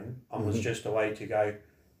incoherent, and was just a way to go,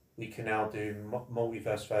 we can now do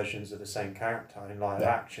multiverse versions of the same character in live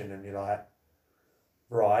action, and you're like,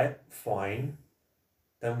 right, fine.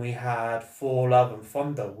 Then we had Thor: Love and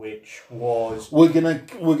Thunder, which was... We're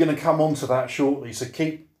gonna come on to that shortly, so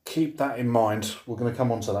keep that in mind. We're gonna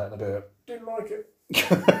come on to that in a bit. Didn't like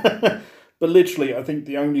it. But literally, I think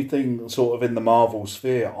the only thing sort of in the Marvel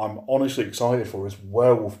sphere I'm honestly excited for is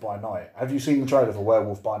Werewolf by Night. Have you seen the trailer for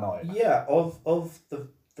Werewolf by Night? Yeah, of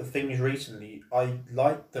the things recently, I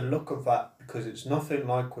like the look of that because it's nothing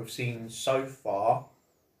like we've seen so far.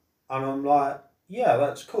 And I'm like, yeah,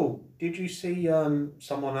 that's cool. Did you see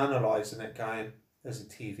someone analysing it going, there's a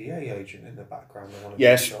TVA agent in the background of one of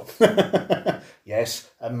these shots? Yes,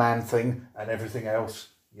 a man thing and everything else.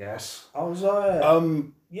 Yes. I was like,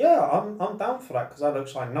 yeah, I'm down for that because that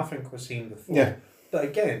looks like nothing we've seen before. Yeah. But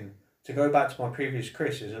again, to go back to my previous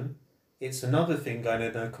criticism, it's another thing going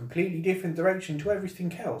in a completely different direction to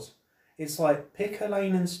everything else. It's like, pick a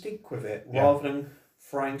lane and stick with it rather than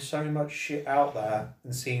throwing so much shit out there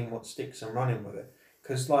and seeing what sticks and running with it.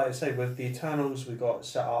 Because like I say, with the Eternals, we got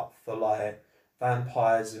set up for like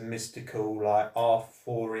vampires and mystical, like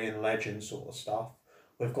Arthurian legend sort of stuff.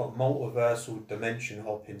 We've got multiversal dimension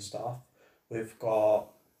hopping stuff. We've got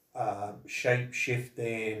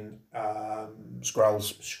shape-shifting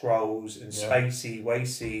scrolls and spacey,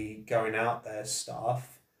 wacy going out there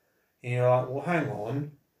stuff. And you're like, well, hang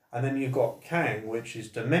on. And then you've got Kang, which is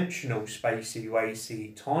dimensional, spacey,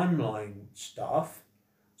 racy, timeline stuff.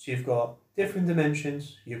 So you've got different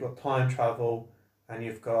dimensions, you've got time travel, and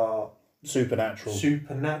you've got supernatural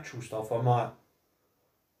stuff. I'm like,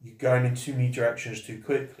 you're going in too many directions too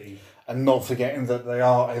quickly. And not forgetting that they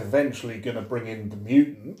are eventually going to bring in the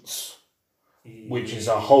mutants, which is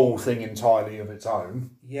a whole thing entirely of its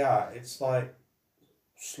own. Yeah, it's like,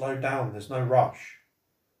 slow down, there's no rush.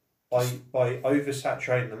 By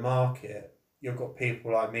oversaturating the market, you've got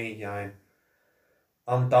people like me going,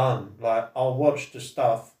 I'm done. Like, I'll watch the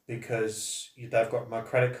stuff because they've got my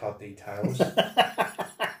credit card details.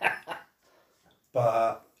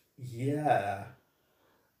 But, yeah.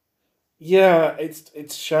 Yeah, it's a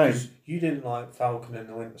shame. You didn't like Falcon and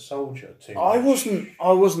the Winter Soldier too much.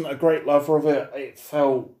 I wasn't a great lover of it.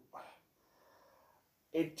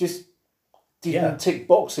 It just didn't tick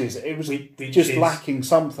boxes. It was just lacking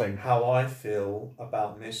something. How I feel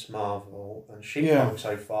about Miss Marvel and She-Hulk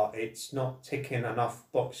so far, it's not ticking enough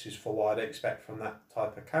boxes for what I'd expect from that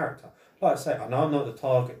type of character. Like I say, I know I'm not the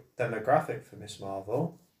target demographic for Miss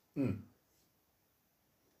Marvel,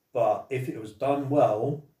 but if it was done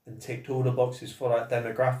well and ticked all the boxes for that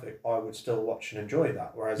demographic, I would still watch and enjoy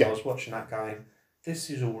that. Whereas I was watching that going,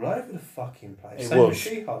 this is all over the fucking place. Same with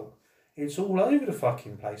She-Hulk. It's all over the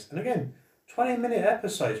fucking place. And again, 20-minute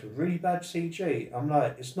episodes with really bad CG. I'm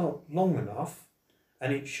like, it's not long enough,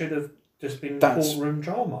 and it should have just been courtroom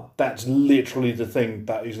drama. That's literally the thing.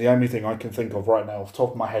 That is the only thing I can think of right now off the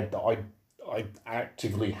top of my head that I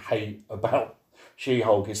actively hate about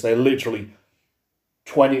She-Hulk is they're literally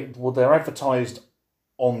 20... Well, they're advertised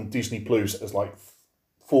on Disney Plus as like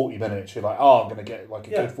 40 minutes. You're like, I'm going to get like a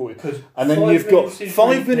good 40. And then you've got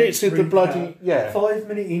 5 minutes of the bloody...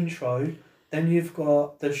 5-minute intro. Then you've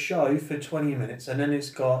got the show for 20 minutes, and then it's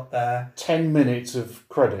got 10 minutes of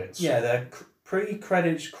credits. Yeah, the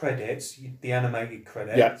pre-credits, the animated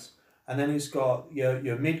credits, and then it's got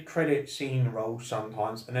your mid-credit scene roll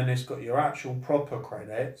sometimes, and then it's got your actual proper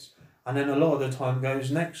credits, and then a lot of the time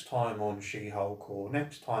goes next time on She-Hulk or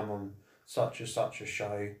next time on such a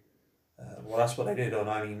show. Well, that's what they did on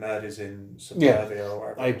Only Murders in Suburbia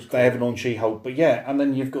or whatever. They have it on She-Hulk, but and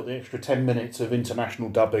then you've got the extra 10 minutes of international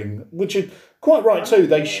dubbing, which is quite right too.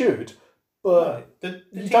 They should, but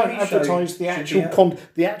you don't advertise the actual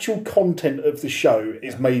the actual content of the show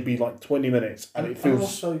is maybe like 20 minutes, and it feels. And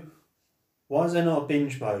also, why is there not a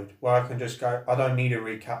binge mode where I can just go? I don't need a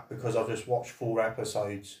recap because I've just watched 4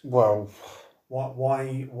 episodes. Well. Why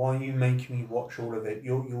are you making me watch all of it?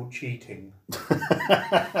 You're cheating.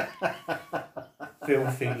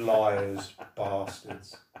 Filthy liars,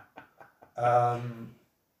 bastards. The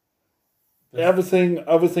other thing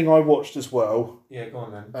I watched as well. Yeah, go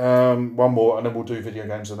on then. One more, and then we'll do video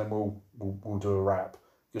games, and then we'll do a wrap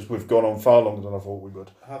because we've gone on far longer than I thought we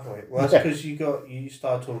would. Have we? Well, that's because you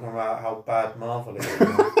started talking about how bad Marvel is.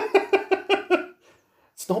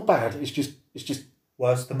 It's not bad. It's just.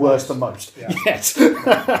 Worse than most. Yeah. Yes. To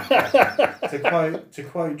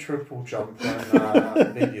quote Triple Jump on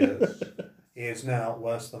videos, he is now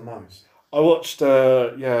worse than most. I watched.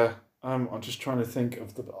 I'm just trying to think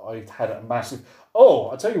of I had a massive. Oh,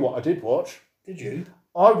 I tell you what, I did watch. Did you?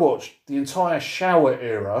 I watched the entire Showa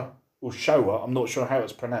era, or Showa. I'm not sure how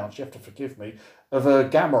it's pronounced. You have to forgive me. Of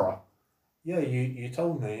Gamera. Yeah, you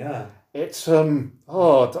told me. Yeah. It's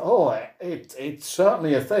it's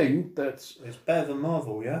certainly a thing that's... It's better than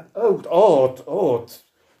Marvel, yeah? Do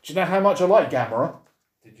you know how much I like Gamera?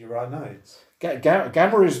 Did you write notes?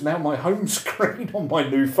 Gamera is now my home screen on my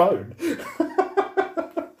new phone.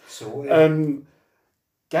 So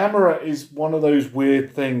Gamera is one of those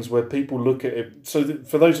weird things where people look at it... So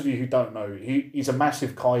for those of you who don't know, he's a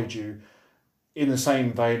massive kaiju in the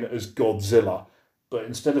same vein as Godzilla, but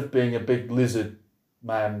instead of being a big lizard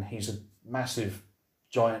man, he's a massive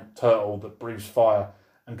giant turtle that breathes fire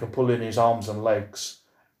and can pull in his arms and legs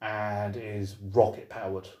and is rocket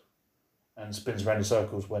powered and spins around in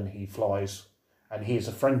circles when he flies, and he is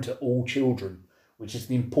a friend to all children, which is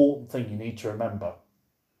the important thing you need to remember.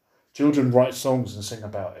 Children write songs and sing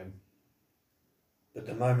about him, but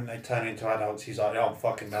the moment they turn into adults, he's like, I'm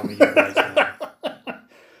fucking done with you guys now.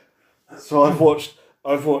 So I've watched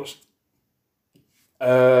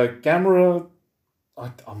Gamera.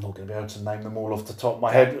 I'm not going to be able to name them all off the top of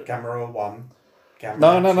my head. Gamera 1.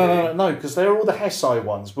 Gamera 2. No, because they're all the Heisei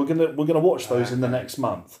ones. We're gonna watch those in the next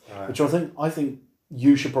month, which I think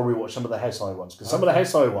you should probably watch some of the Heisei ones, because some of the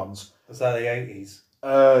Heisei ones. Was that the 80s?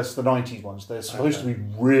 It's the 90s ones. They're supposed to be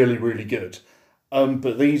really, really good.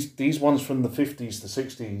 But these ones from the 50s, the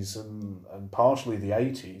 60s, and partially the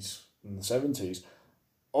 80s and the 70s,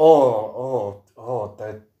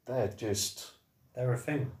 they're just... They're a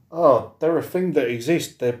thing. Oh, they're a thing that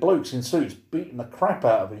exists. They're blokes in suits beating the crap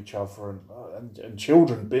out of each other, and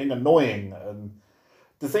children being annoying. And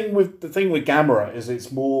the thing with Gamera is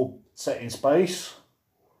it's more set in space.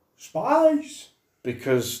 Spice!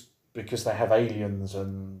 Because they have aliens,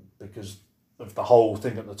 and because of the whole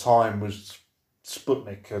thing at the time was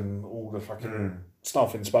Sputnik and all the fucking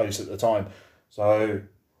stuff in space at the time. So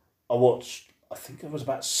I watched, I think there was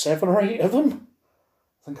about 7 or 8 of them.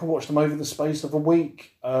 I think I watched them over the space of a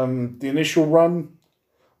week. The initial run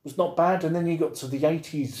was not bad, and then you got to the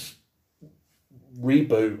 80s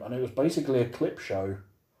reboot, and it was basically a clip show.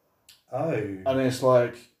 Oh. And it's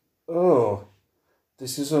like, oh,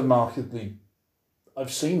 this is a markedly...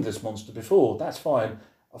 I've seen this monster before, that's fine.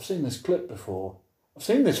 I've seen this clip before. I've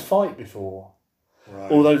seen this fight before.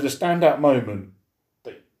 Right. Although the standout moment,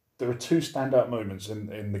 there are 2 standout moments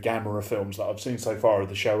in the Gamera films that I've seen so far of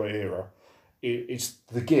the Showa era. It's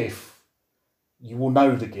the GIF. You will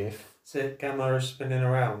know the GIF. Is it Gamera spinning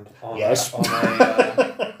around on, Yes. on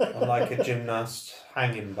like a gymnast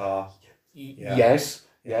hanging bar? Yeah. Yes.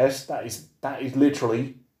 That is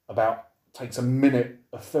literally takes a minute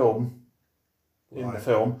of film in the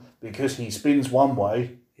film, because he spins one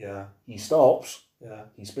way. Yeah. He stops. Yeah.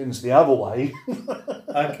 He spins the other way.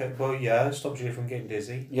 Okay. Well, yeah. It stops you from getting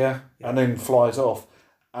dizzy. Yeah. And then flies off.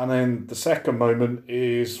 And then the second moment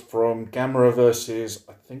is from Gamera versus,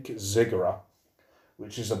 I think it's Ziggurat,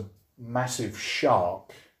 which is a massive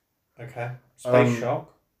shark. Okay. Space shark?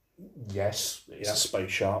 Yes, it's a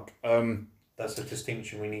space shark. That's a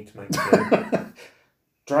distinction we need to make clear.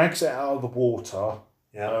 Drags it out of the water,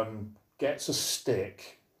 Yeah. gets a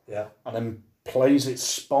stick, Yeah. and then plays its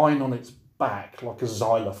spine on its back like a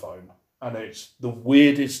xylophone. And it's the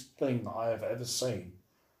weirdest thing that I have ever seen.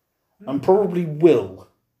 And probably will.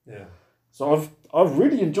 Yeah. So I've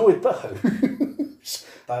really enjoyed those.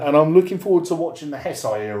 And I'm looking forward to watching the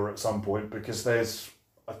Heisei era at some point, because I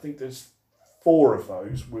think there's 4 of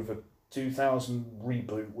those with a 2000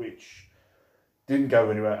 reboot which didn't go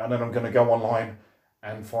anywhere. And then I'm going to go online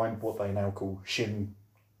and find what they now call Shin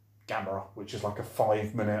Gamera, which is like a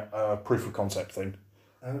 5-minute proof of concept thing.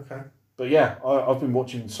 Okay. But yeah, I've been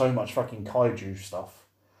watching so much fucking kaiju stuff.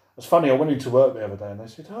 It's funny, I went into work the other day and they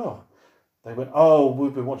said,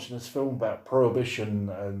 we've been watching this film about Prohibition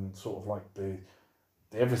and sort of like the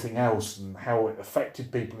everything else and how it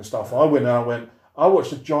affected people and stuff. I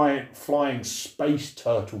watched a giant flying space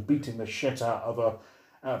turtle beating the shit out of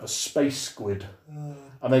a space squid.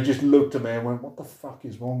 And they just looked at me and went, what the fuck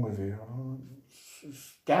is wrong with you?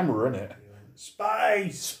 It's Gamera, innit?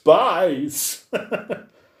 Spice!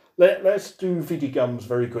 Let's do Viddigums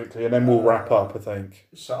very quickly and then we'll wrap up, I think.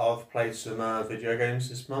 So I've played some video games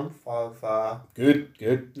this month. I've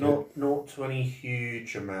Good. not to any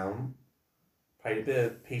huge amount. Played a bit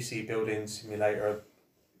of PC building simulator,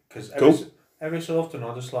 because every so often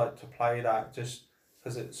I just like to play that, just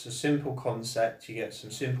because it's a simple concept. You get some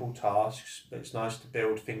simple tasks, but it's nice to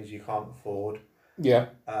build things you can't afford. Yeah.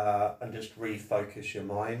 And just refocus your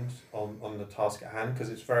mind on the task at hand, because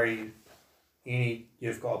it's very...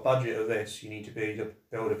 You've got a budget of this. You need to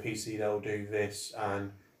build a PC that'll do this,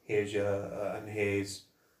 and here's your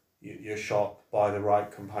shop. Buy the right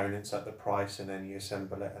components at the price, and then you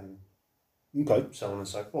assemble it, and so on and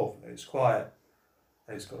so forth. It's quiet,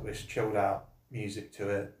 and it's got this chilled out music to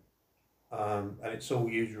it, and it's all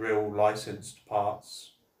used real licensed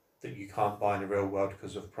parts that you can't buy in the real world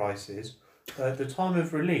because of prices. At the time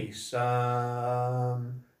of release,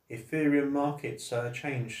 Ethereum markets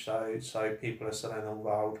changed, so people are selling all the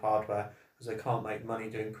old hardware because they can't make money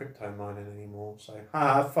doing crypto mining anymore. So,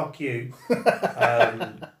 fuck you.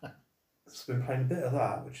 I've been playing a bit of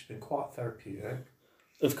that, which has been quite therapeutic.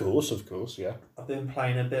 Of course, yeah. I've been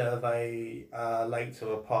playing a bit of a late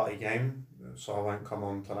to a party game, so I won't come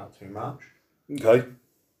on to that too much. Okay.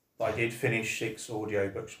 But I did finish 6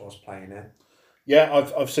 audiobooks whilst playing it. Yeah,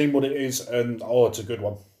 I've seen what it is, and it's a good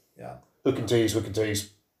one. Yeah. Hook and tease.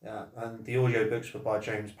 Yeah, and the audiobooks were by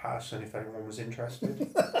James Patterson, if anyone was interested.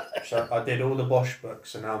 So I did all the Bosch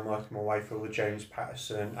books, and now I'm working my way through the James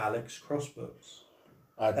Patterson, Alex Cross books.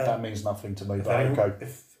 That means nothing to me, but okay.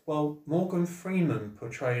 Morgan Freeman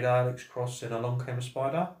portrayed Alex Cross in Along Came a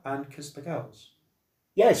Spider and Kiss the Girls.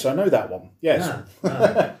 Yes, I know that one. Yes.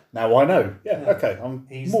 Yeah. Now I know. Yeah, okay. I'm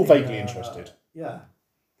more vaguely interested. Yeah.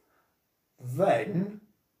 Then,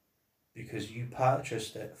 because you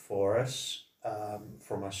purchased it for us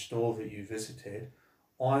from a store that you visited,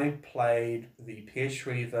 I played the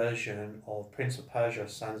PS3 version of Prince of Persia: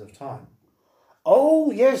 Sands of Time.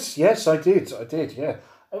 Oh, yes, I did, yeah.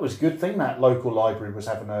 It was a good thing that local library was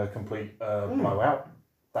having a complete blowout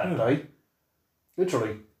that day.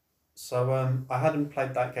 Literally, So I hadn't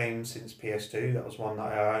played that game since PS2. That was one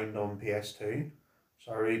that I owned on PS2.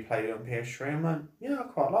 So I replayed it on PS3 and went, yeah, I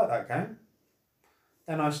quite like that game.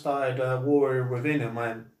 Then I started Warrior Within and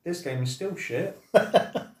went, this game is still shit.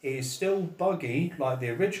 It is still buggy like the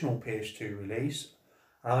original PS2 release.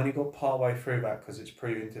 I only got part way through that because it's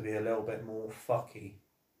proving to be a little bit more fucky.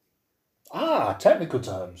 Ah, technical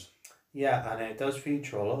terms. Yeah, and it does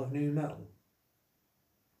feature a lot of new metal.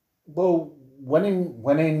 Well, when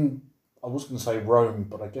in I was going to say Rome,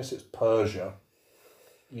 but I guess it's Persia.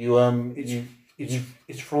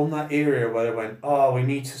 It's from that area where they went, oh, we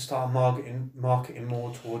need to start marketing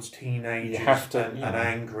more towards teenagers and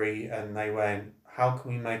angry, and they went, how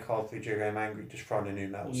can we make our video game angry? Just run a new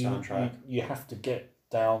metal soundtrack. You have to get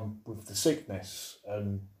down with the sickness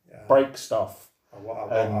and break stuff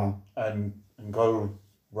and go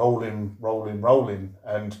rolling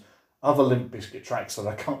and other Limp Bizkit tracks that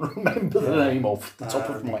I can't remember the name off the top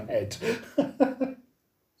of my head.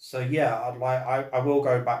 So yeah, I will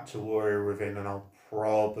go back to Warrior Within and I'll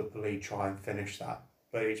probably try and finish that.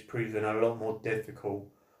 But it's proven a lot more difficult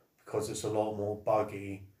because it's a lot more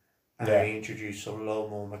buggy and they introduce a lot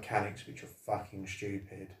more mechanics which are fucking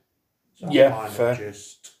stupid. So I'm kind of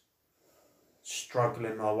just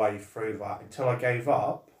struggling my way through that until I gave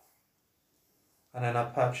up. And then I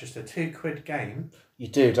purchased a £2 game. You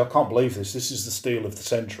did? I can't believe this. This is the steal of the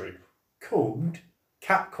century. Called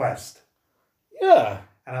Cat Quest. Yeah.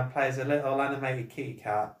 And I play as a little animated kitty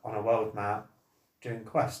cat on a world map doing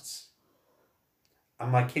quests.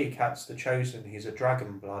 And my kitty cat's the Chosen. He's a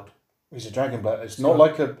dragon blood. He's a dragon blood. It's not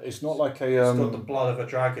like a. It's got the blood of a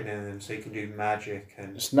dragon in him, so he can do magic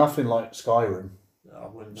and. It's nothing like Skyrim. I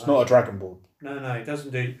wouldn't know. It's not a dragon board. No, he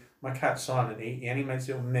doesn't do. My cat's silent. He only makes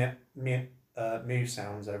little mew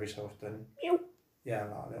sounds every so often. Mew. Yeah,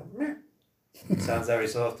 like a little mew. Sounds every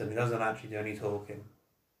so often. He doesn't actually do any talking.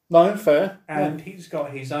 No, fair. And he's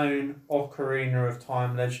got his own Ocarina of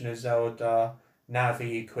Time, Legend of Zelda,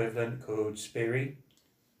 Navi equivalent called Spiri.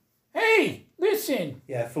 Hey, listen.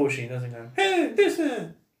 Yeah, fortunately, he doesn't go, hey,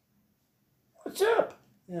 listen. What's up?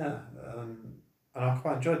 Yeah, and I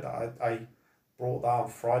quite enjoyed that. I brought that on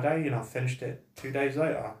Friday and I finished it 2 days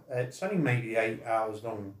later. It's only maybe 8 hours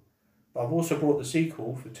long. But I've also brought the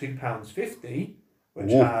sequel for £2.50,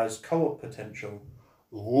 which has co-op potential.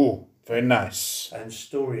 Ooh, very nice. And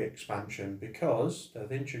story expansion because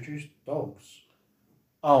they've introduced dogs.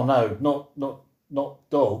 Oh no, not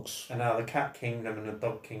dogs. And now the Cat Kingdom and the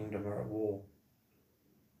Dog Kingdom are at war.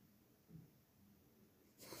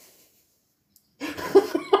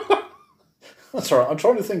 That's all right. I'm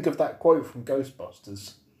trying to think of that quote from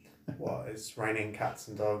Ghostbusters. What? It's raining cats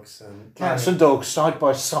and dogs and... Cats and dogs side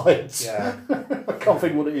by side. Yeah. I can't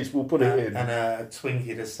think what it is. We'll put it in. And a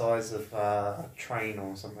Twinkie the size of a train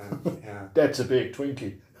or something. Yeah. That's a big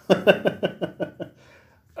Twinkie.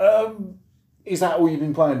 Is that all you've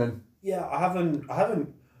been playing then? Yeah, I haven't.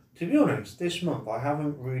 To be honest, this month I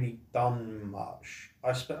haven't really done much.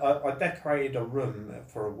 I decorated a room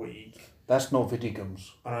for a week. That's not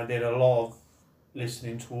Vidigums. And I did a lot of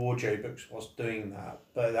listening to audiobooks whilst doing that,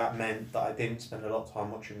 but that meant that I didn't spend a lot of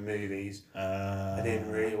time watching movies. I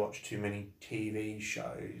didn't really watch too many TV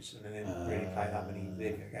shows, and I didn't really play that many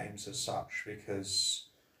video games as such because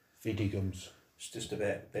Vidigums. It's just a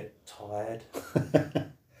bit tired. Do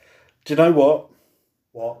you know what?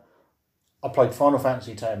 What? I played Final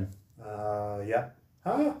Fantasy X. Yeah.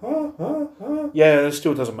 Yeah, it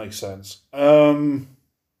still doesn't make sense. I'm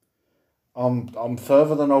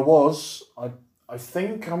further than I was. I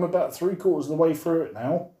think I'm about 3/4 of the way through it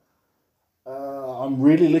now. I'm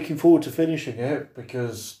really looking forward to finishing it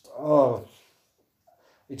because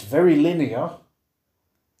it's very linear.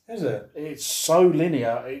 Is it? It's so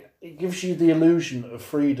linear. It gives you the illusion of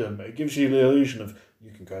freedom. It gives you the illusion of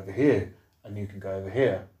you can go over here and you can go over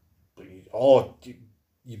here. But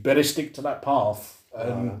you better stick to that path.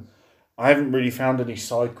 I haven't really found any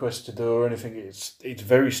side quests to do or anything. It's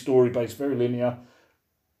very story based, very linear,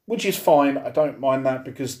 which is fine. I don't mind that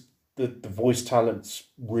because the voice talent's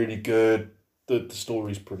really good. The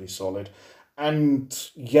story's pretty solid. And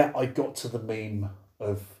yeah, I got to the meme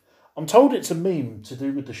of... I'm told it's a meme to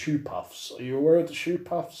do with the shoe puffs. Are you aware of the shoe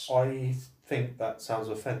puffs? I think that sounds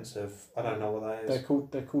offensive. I don't know what that is.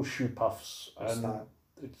 They're called shoe puffs. What's that?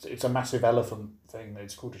 It's a massive elephant thing.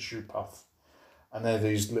 It's called a shoe puff. And they're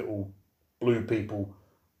these little blue people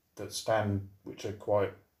that stand, which are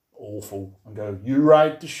quite awful, and go, "You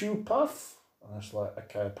ride the shoe puff?" And it's like,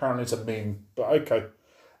 okay, apparently it's a meme, but okay.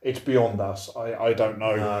 It's beyond us. I don't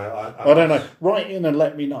know. No, I don't know. Write in and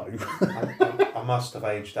let me know. I must have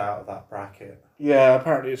aged out of that bracket. Yeah,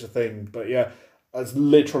 apparently it's a thing. But yeah, That's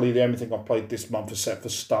literally the only thing I've played this month, except for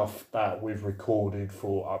stuff that we've recorded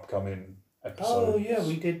for upcoming episodes. Oh yeah,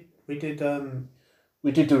 we did. We did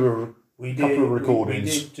do a couple of recordings.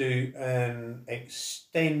 We did do an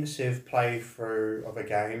extensive playthrough of a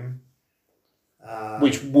game.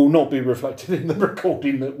 Which will not be reflected in the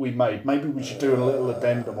recording that we made. Maybe we should do a little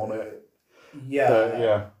addendum on it. Yeah, but,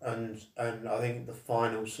 yeah. And I think the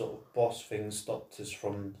final sort of boss thing stopped us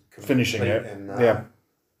from Finishing it. That. Yeah.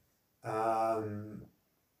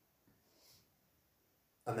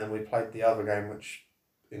 And then we played the other game, which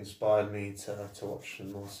inspired me to watch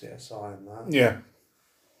some more CSI and that. Yeah.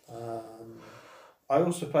 I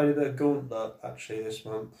also played a bit of Gauntlet actually this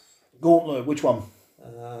month. Gauntlet, which one?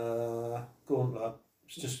 Gauntlet.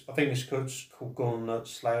 It's just, I think it's called Gauntlet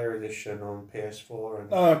Slayer Edition on PS4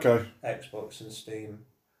 and okay. Xbox and Steam.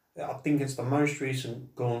 I think it's the most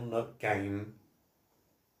recent Gauntlet game.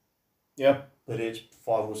 Yeah. But it's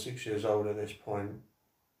 5 or 6 years old at this point.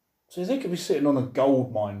 So they could be sitting on a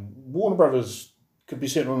gold mine. Warner Brothers could be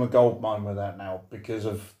sitting on a gold mine with that now because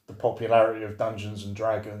of the popularity of Dungeons and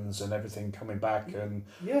Dragons and everything coming back and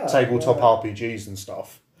tabletop RPGs and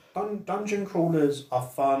stuff. Dungeon crawlers are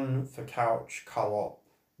fun for couch co-op.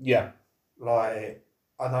 Yeah. Like,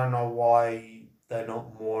 I don't know why they're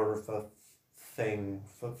not more of a thing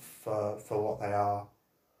for what they are.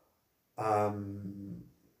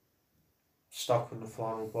 Stuck with the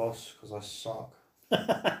final boss because I suck.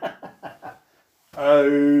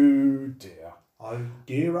 Oh dear. Oh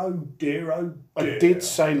dear, oh dear, oh dear. I did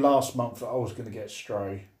say last month that I was going to get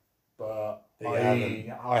Stray, but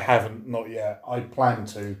I haven't, not yet. I plan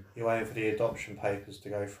to. You're waiting for the adoption papers to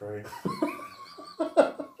go through.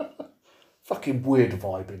 Fucking weird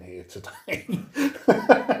vibe in here today.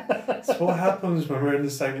 That's what happens when we're in the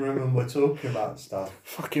same room and we're talking about stuff.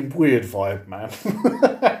 Fucking weird vibe, man.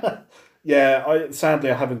 Yeah,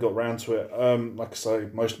 sadly I haven't got round to it. Like I say,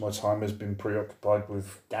 most of my time has been preoccupied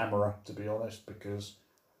with Gamera, to be honest, because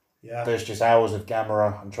there's just hours of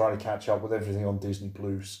Gamera. I'm trying to catch up with everything on Disney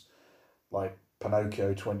Plus, like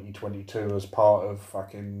Pinocchio 2022 as part of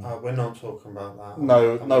fucking... we're not talking about that.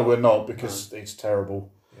 No, we're not, because it's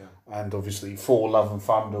terrible. Yeah. And obviously Thor Love and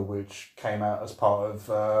Thunder, which came out as part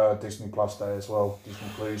of Disney Plus Day as well, Disney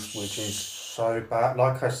Plus, which is... So bad.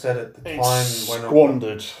 Like I said at the time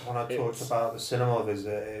when I talked about the cinema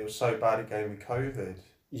visit, it was so bad it gave me COVID.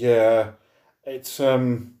 Yeah. It's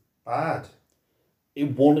bad.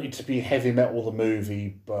 It wanted to be Heavy Metal the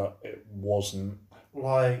movie, but it wasn't.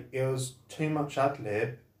 Like, it was too much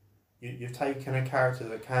ad-lib. You've taken a character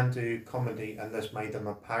that can do comedy and just made them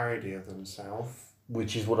a parody of themselves.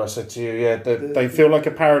 Which is what I said to you, yeah. They feel like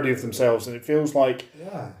a parody of themselves, and it feels like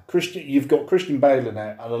you've got Christian Bale in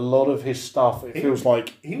it, and a lot of his stuff, feels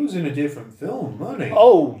like... He was in a different film, wasn't he?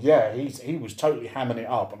 Oh, yeah, he was totally hamming it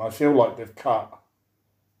up, and I feel like they've cut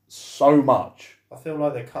so much. I feel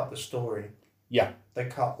like they cut the story. Yeah. They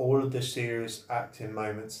cut all of the serious acting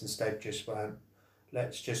moments, instead just went,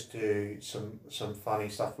 let's just do some funny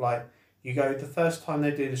stuff. Like, you go, the first time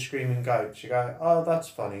they do the Screaming Goats, you go, oh, that's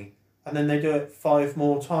funny. And then they do it 5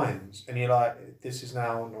 more times, and you're like, this is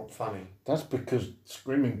now not funny. That's because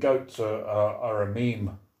Screaming Goats are a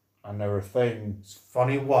meme, and they're a thing. It's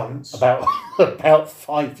funny once. About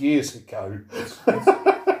 5 years ago.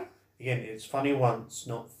 Again, it's funny once,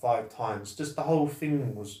 not 5 times. Just the whole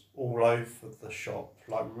thing was all over the shop.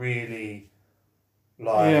 Like, really,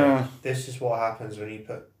 this is what happens when you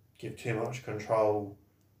give too much control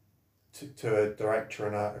to a director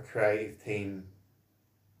and a creative team.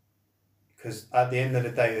 Because at the end of the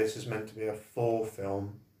day, this is meant to be a Thor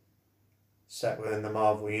film set within the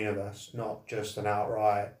Marvel Universe, not just an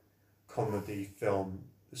outright comedy film.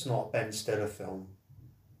 It's not a Ben Stiller film.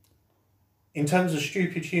 In terms of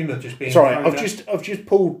stupid humour just being... Sorry, I've just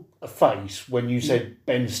pulled a face when you said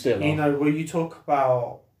Ben Stiller. You know, when you talk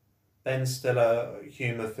about Ben Stiller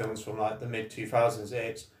humour films from like the mid-2000s,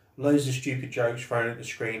 it's loads of stupid jokes thrown at the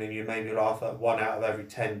screen and you maybe laugh at 1 out of every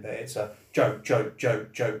 10, but it's a joke,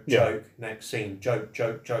 next scene, joke.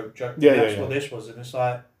 That's what this was. And it's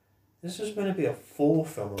like, this is going to be a Thor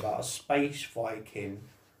film about a space Viking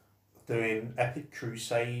doing epic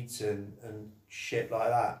crusades and shit like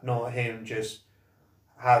that. Not him just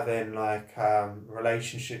having like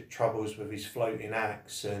relationship troubles with his floating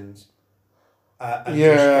axe and just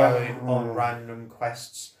going on random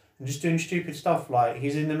quests. And just doing stupid stuff. Like,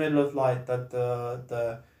 he's in the middle of like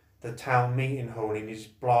the town meeting hall and he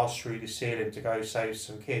just blasts through the ceiling to go save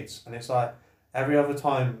some kids. And it's like every other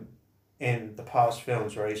time in the past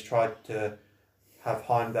films where he's tried to have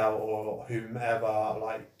Heimdall or whomever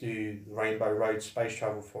like do Rainbow Road space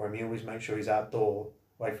travel for him, he always makes sure he's outdoor,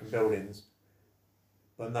 away from buildings.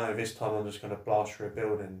 but no, this time I'm just going to blast through a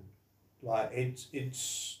building. Like,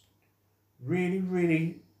 it's really,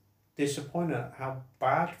 really disappointing at how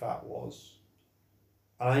bad that was.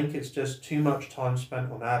 I think it's just too much time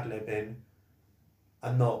spent on ad-libbing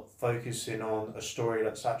and not focusing on a story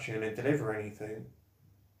that's actually going to deliver anything.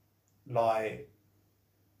 Like,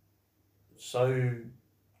 so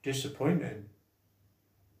disappointing.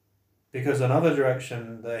 Because another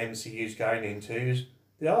direction the MCU's going into is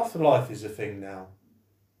the afterlife is a thing now.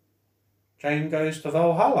 Jane goes to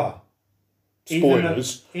Valhalla.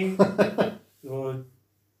 Spoilers. Or,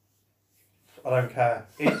 I don't care.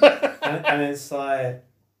 And it's like,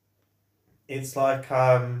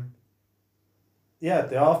 yeah,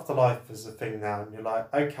 the afterlife is a thing now, and you're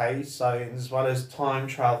like, okay, so as well as time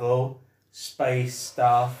travel, space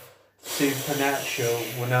stuff, supernatural,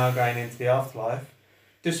 we're now going into the afterlife.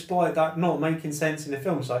 Despite that not making sense in the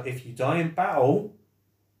film, it's like, if you die in battle,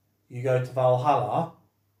 you go to Valhalla.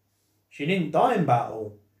 She didn't die in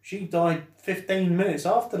battle. She died 15 minutes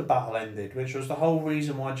after the battle ended, which was the whole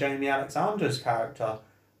reason why Jamie Alexander's character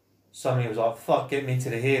suddenly was like, fuck, get me to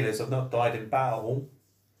the healers, I've not died in battle,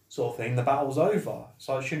 sort of thing. The battle's over.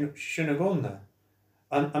 So I shouldn't have gone there.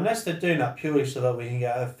 Unless they're doing that purely so that we can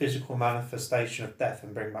get a physical manifestation of death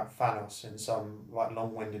and bring back Thanos in some like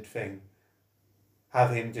long-winded thing.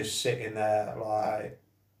 Have him just sitting there like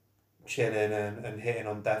chilling and hitting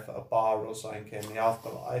on death at a bar or something in the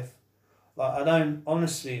afterlife. Like, I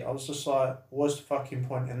was just like, what's the fucking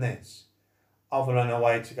point in this? Other than a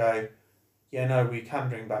way to go, yeah, no, we can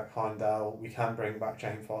bring back Heimdall, we can bring back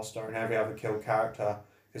Jane Foster and every other killed character,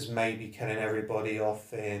 because maybe killing everybody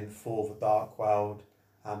off in Thor the Dark World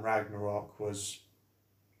and Ragnarok was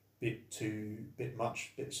bit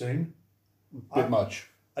much, bit soon. Much.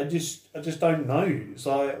 I just don't know. It's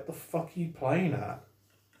like, what the fuck are you playing at?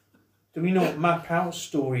 Do we not map out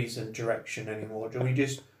stories and direction anymore? Do we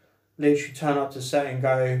just literally turn up to set and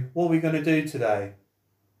go, what are we going to do today?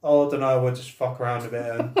 Oh, I don't know, we'll just fuck around a bit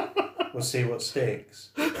and we'll see what sticks.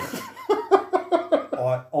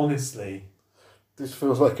 Honestly. This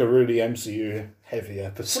feels like a really MCU heavy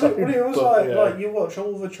episode. Well, it was like you watch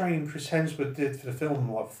all the training Chris Hemsworth did for the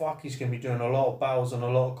film, like, fuck, he's going to be doing a lot of battles and a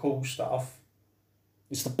lot of cool stuff.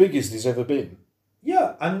 It's the biggest he's ever been.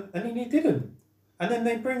 Yeah, and he didn't. And then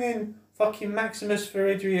they bring in fucking Maximus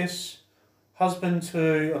Viridius, husband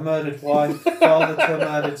to a murdered wife, father to a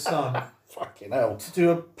murdered son. Fucking hell. To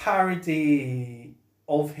do a parody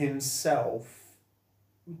of himself,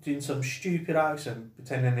 doing some stupid accent,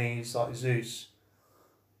 pretending he's like Zeus.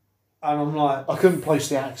 And I'm like, I couldn't place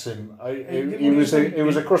the accent. It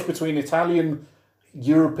was a cross between Italian,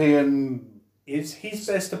 European. It's his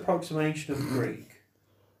best approximation of Greek.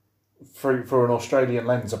 For an Australian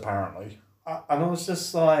lens, apparently. And I was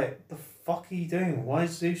just like, the fuck are you doing? Why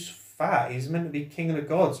is Zeus fat? He's meant to be king of the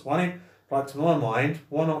gods. Why don't, like, to my mind,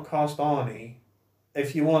 why not cast Arnie?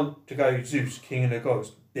 If you want to go Zeus, king of the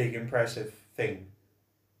gods, big impressive thing.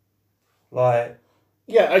 Like,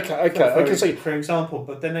 yeah, okay, I can see. For example,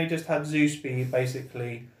 but then they just had Zeus be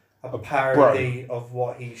basically a parody of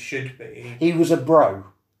what he should be. He was a bro.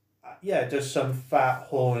 Yeah, just some fat,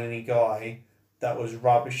 horny guy that was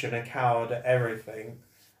rubbish and a coward at everything,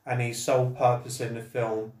 and his sole purpose in the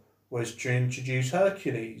film was to introduce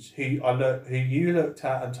Hercules, who you looked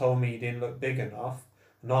at and told me he didn't look big enough,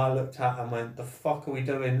 and I looked at and went, the fuck are we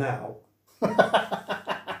doing now?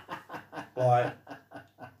 Like,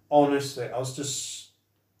 honestly, I was just,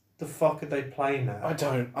 the fuck are they playing now? I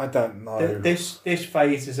don't know. This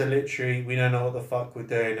phase is literally, we don't know what the fuck we're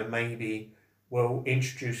doing, and maybe we'll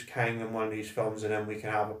introduce Kang in one of these films and then we can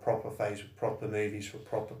have a proper phase with proper movies for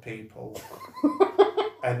proper people.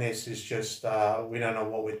 And this is just, we don't know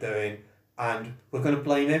what we're doing. And we're going to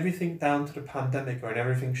blame everything down to the pandemic when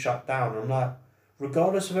everything shut down. I'm like,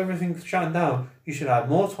 regardless of everything shutting down, you should have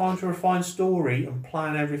more time to refine story and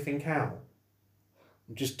plan everything out.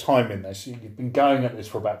 I'm just timing this. You've been going at this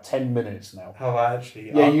for about 10 minutes now. Oh,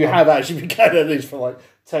 actually? Yeah, you have actually been going at this for like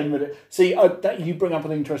 10 minutes. See, that you bring up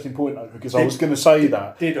an interesting point, though, because I was going to say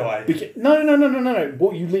that. Did I? No.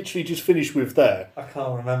 What you literally just finished with there. I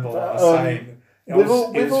can't remember what I was saying. I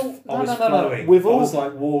was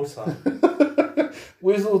like water.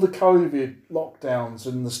 With all the COVID lockdowns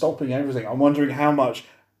and the stopping everything, I'm wondering how much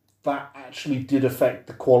that actually did affect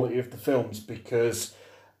the quality of the films, because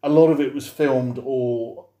a lot of it was filmed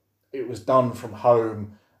or it was done from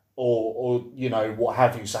home or you know, what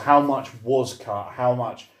have you. So how much was cut? How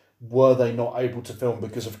much were they not able to film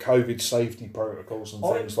because of COVID safety protocols and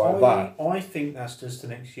things like that? I think that's just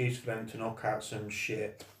an excuse for them to knock out some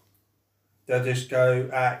shit. They'll just go,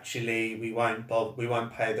 actually, we won't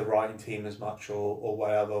pay the writing team as much or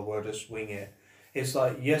whatever, we'll just wing it. it's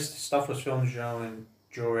like, yes, stuff was filmed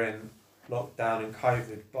during lockdown and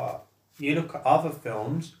COVID, but you look at other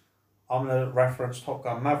films. I'm going to reference Top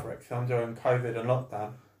Gun Maverick, filmed during COVID and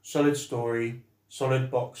lockdown. Solid story,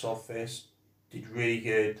 solid box office, did really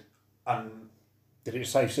good, and Did it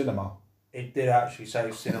save cinema? it did actually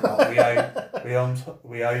save cinema.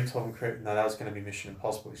 we owe Tom Cruise. No, that was going to be Mission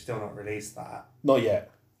Impossible. He's still not released that. Not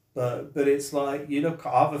yet. But it's like, you look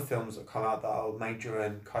at other films that come out that are made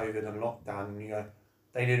during COVID and lockdown, and you go,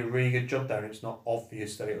 they did a really good job there, and it's not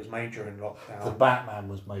obvious that it was made during lockdown. The Batman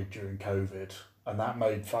was made during COVID, and that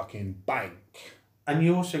made fucking bank. And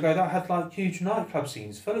you also go, that had like huge nightclub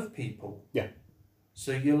scenes full of people. Yeah.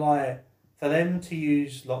 So you're like, for them to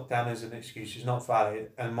use lockdown as an excuse is not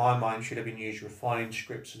valid, and my mind should have been used refining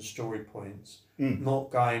scripts and story points,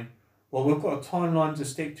 not going, well, we've got a timeline to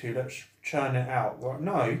stick to, let's churn it out. Well,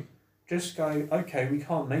 no, just go, okay, we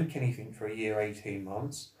can't make anything for a year, 18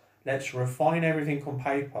 months. Let's refine everything on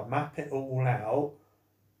paper, map it all out,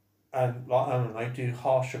 and like, I don't know, do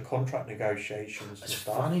harsher contract negotiations and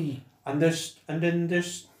stuff. Funny. And then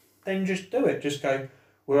just do it. Just go,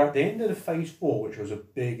 we're at the end of the phase 4, which was a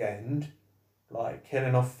big end, like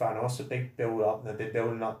killing off Thanos, a big build up, and they've been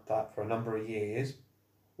building up that for a number of years.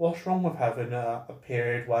 What's wrong with having a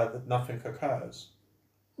period where nothing occurs?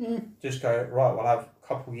 Just go, right, we'll have a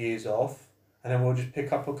couple of years off, and then we'll just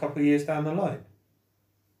pick up a couple of years down the line.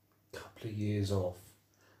 Couple of years off.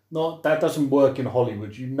 Not that doesn't work in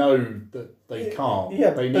Hollywood. You know that they can't. Yeah,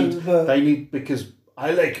 they need because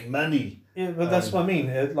I like money. Yeah, but that's what I mean.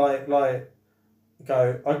 It, like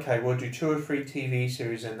go, okay, we'll do 2 or 3 TV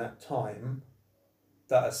series in that time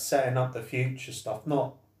that are setting up the future stuff.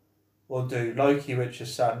 Not, we'll do Loki, which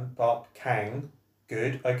is setting up Kang,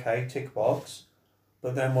 good, okay, tick box.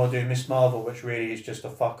 But then we'll do Miss Marvel, which really is just a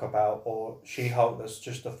fuck about, or She-Hulk that's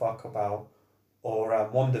just a fuck about, or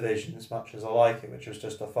WandaVision, as much as I like it, which was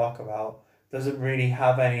just a fuck about. Doesn't really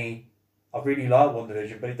have any... I really like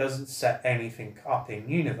WandaVision, but it doesn't set anything up in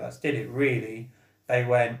universe, did it really? They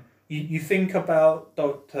went... You think about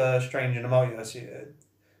Doctor Strange in the Multiverse.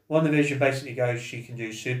 WandaVision basically goes, she can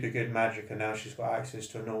do super good magic, and now she's got access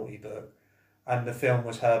to a naughty book. And the film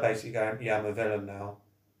was her basically going, yeah, I'm a villain now.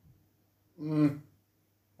 I'm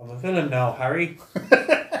a villain now, Harry.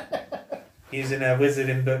 He's in a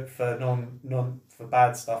wizarding book for for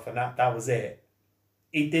bad stuff, and that was it.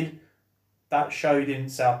 That show didn't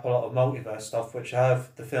set up a lot of multiverse stuff, which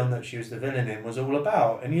the film that she was the villain in was all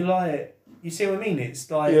about. And you see what I mean? It's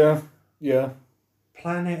like, yeah,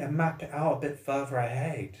 plan it and map it out a bit further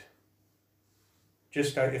ahead.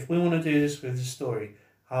 Just go, if we want to do this with the story,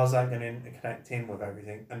 how's that going to connect in with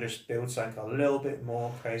everything, and just build something a little bit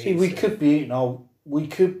more crazy. See, we could be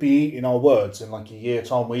eating our words in like a year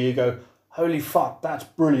time, where you go, holy fuck, that's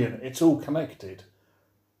brilliant, it's all connected.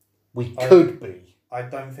 We could be. I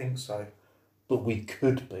don't think so. But we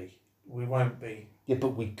could be. We won't be. Yeah,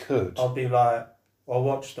 but we could. I'll be like, I'll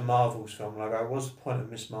watch the Marvels film, and I go, what's the point of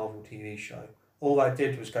Miss Marvel TV show? All I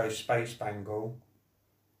did was go Space Bangle.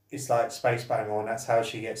 It's like Space Bangle, and that's how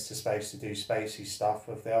she gets to space to do spacey stuff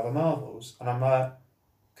with the other Marvels. And I'm like,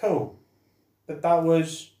 cool. But that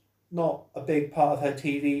was not a big part of her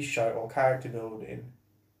TV show or character building,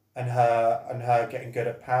 and her getting good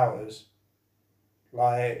at powers.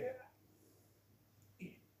 Like,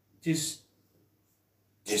 just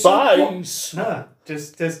Spice! No,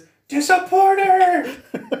 just support her!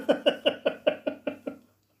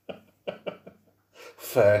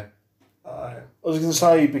 Fair. I was going to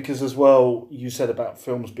say, because as well, you said about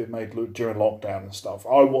films being made during lockdown and stuff.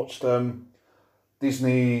 I watched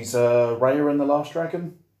Disney's Raya and the Last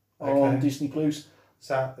Dragon on Disney Plus. Is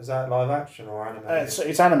that live action or animated?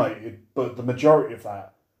 It's animated, but the majority of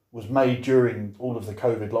that was made during all of the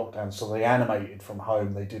COVID lockdown. So they animated from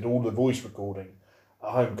home. They did all the voice recording at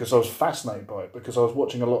home, because I was fascinated by it, because I was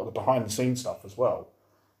watching a lot of the behind the scenes stuff as well.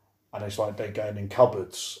 And it's like they're going in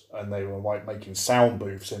cupboards, and they were like making sound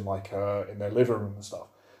booths in in their living room and stuff.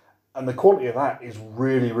 And the quality of that is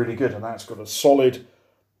really, really good. And that's got a solid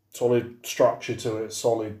structure to it,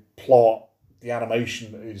 solid plot. The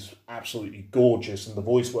animation is absolutely gorgeous, and the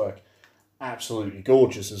voice work absolutely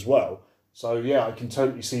gorgeous as well. So yeah, I can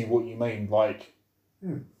totally see what you mean. Like,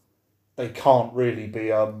 they can't really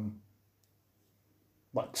be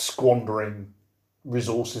like squandering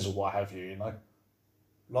resources or what have you, you know.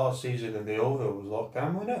 Last season of The Orville was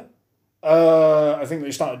lockdown, wasn't it? I think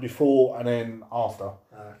they started before and then after.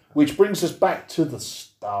 Okay. Which brings us back to the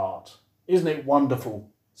start. Isn't it wonderful?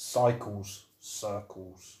 Cycles,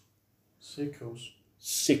 circles.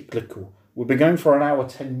 Cyclical. We've been going for an hour,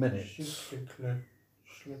 10 minutes.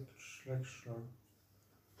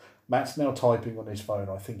 Matt's now typing on his phone.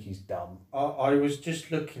 I think he's done. I was just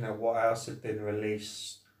looking at what else had been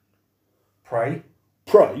released. Prey.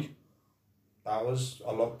 Prey? That was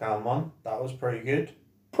a lockdown one. That was pretty good.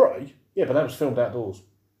 Prey? Yeah, but that was filmed outdoors.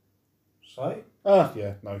 So?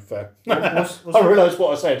 Yeah, no, fair. What's I realised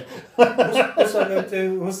what I said. What's that got to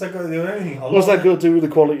do? What's that got to do with anything? What's that got to do with the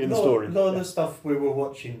quality in the story? A lot of the stuff we were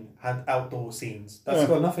watching had outdoor scenes. That's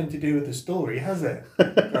got nothing to do with the story, has it?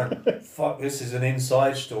 Fuck, this is an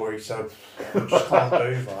inside story, so we just can't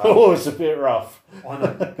do that. Oh, it's a bit rough. I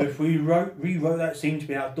know. If we rewrote that scene to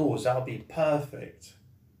be outdoors, that would be perfect.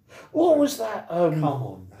 What was that? Come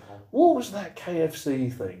on now. What was that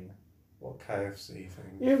KFC thing? What KFC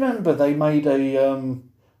thing? You remember they made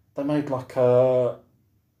like a.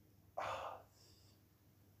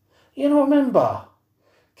 You know, remember?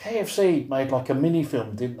 KFC made like a mini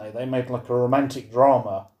film, didn't they? They made like a romantic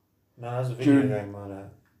drama. No, that was a video game, wasn't it?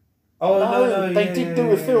 Oh no! They did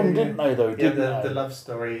do a film, didn't they? Though, didn't they? The love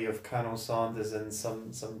story of Colonel Sanders and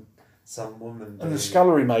some woman. And the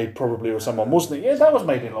Scullery Maid probably or someone, wasn't it? Yeah, that was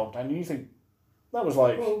made in lockdown. You think that was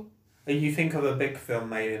like? Well, you think of a big film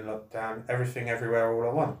made in lockdown, Everything Everywhere All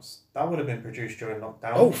at Once. That would have been produced during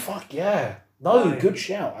lockdown. Oh fuck yeah! No, good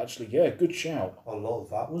shout. Actually, yeah, good shout. A lot of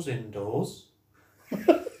that was indoors.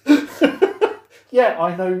 Yeah,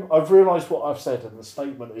 I know. I've realised what I've said, and the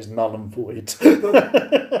statement is null and void. But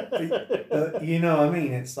you know what I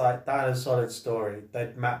mean? It's like that is a solid story.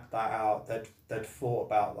 They'd mapped that out. They'd thought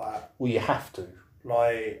about that. Well, you have to.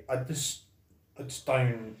 Like I just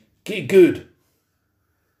don't Get good.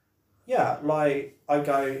 Yeah, like I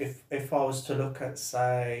go if I was to look at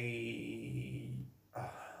say,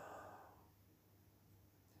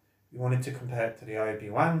 you wanted to compare it to the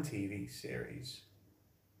Obi-Wan TV series.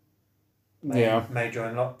 Made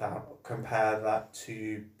during lockdown. Compare that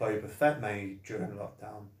to Boba Fett made during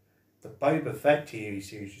lockdown. The Boba Fett TV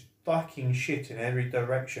series is fucking shit in every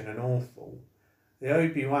direction and awful. The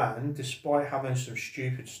Obi-Wan, despite having some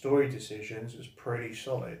stupid story decisions, is pretty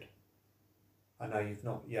solid. I know you've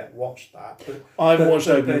not yet watched that, but I've watched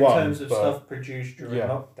Obi-Wan. In terms of stuff produced during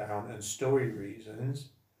lockdown and story reasons,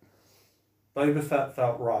 Boba Fett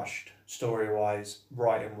felt rushed, story-wise,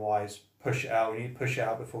 writing-wise. Push it out. We need to push it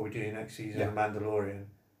out before we do the next season of Mandalorian.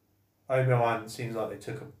 Obi-Wan seems like they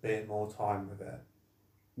took a bit more time with it.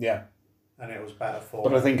 Yeah. And it was better for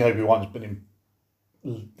But I think Obi-Wan's been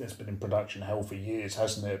in production hell for years,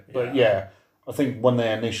 hasn't it? But yeah, I think when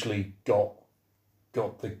they initially get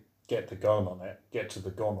to the gun on it.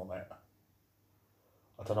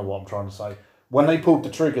 I don't know what I'm trying to say. When they pulled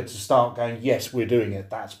the trigger to start going, yes, we're doing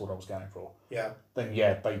it, that's what I was going for. Yeah. Then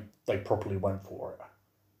they properly went for it.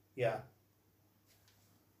 Yeah.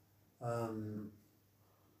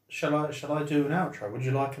 Shall I do an outro? Would you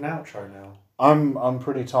like an outro now? I'm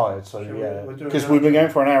pretty tired, so because we've been going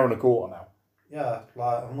for an hour and a quarter now. Yeah,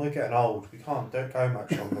 and we're getting old. We don't go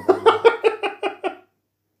much longer than that.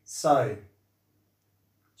 So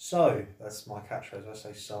that's my catchphrase. I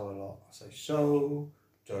say so a lot. I say so,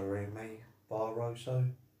 do re mi fa ro so.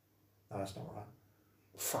 No, that's not right.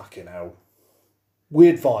 Fucking hell.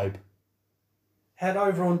 Weird vibe. Head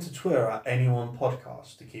over onto Twitter at Anyone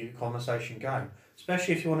Podcast to keep the conversation going,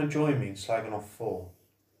 especially if you want to join me in slagging off 4.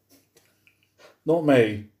 Not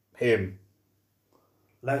me, him.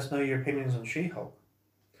 Let us know your opinions on She-Hulk.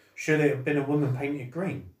 Should it have been a woman painted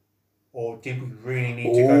green? Or did we really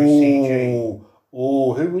need to go CG?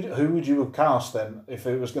 Oh, who would you have cast then if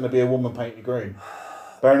it was going to be a woman painted green?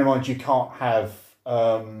 Bearing in mind you can't have...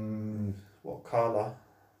 What, Carla?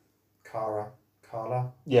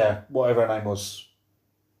 Yeah, whatever her name was.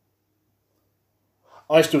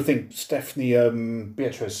 I still think Stephanie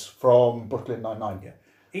Beatrice from Brooklyn Nine-Nine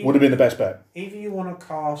would have been the best bet. Either you want to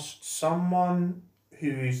cast someone who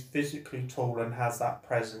is physically tall and has that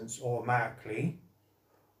presence automatically,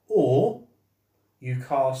 or you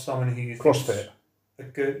cast someone who you CrossFit.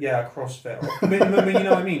 CrossFit. I mean, you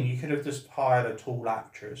know what I mean? You could have just hired a tall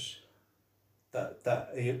actress that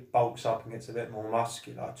it bulks up and gets a bit more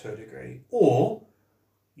muscular to a degree, or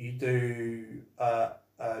you do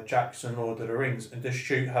Jackson Lord of the Rings and just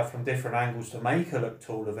shoot her from different angles to make her look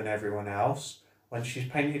taller than everyone else when she's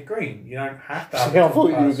painted green. You don't have to have I thought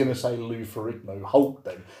you were going to say Lou Ferrigno Hulk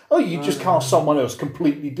then. Oh, you just cast someone else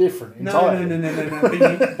completely different entirely. No.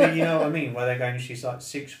 But you know what I mean? Where they're going, she's like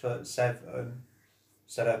 6'7",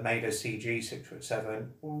 so they've made her CG 6'7".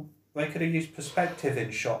 Well, they could have used perspective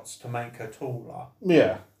in shots to make her taller.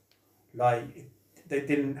 Yeah. Like, they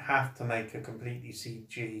didn't have to make a completely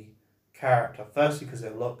CG character. Firstly, because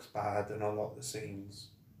it looks bad in a lot of the scenes.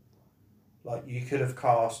 Like, you could have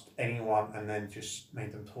cast anyone and then just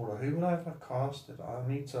made them taller. Who would I have casted? I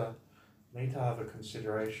need to Need to have a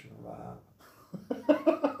consideration of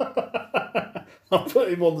that. I'll put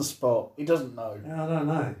him on the spot. He doesn't know. Yeah, I don't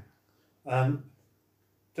know.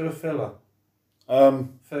 Do a filler.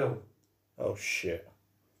 Phil. Oh shit.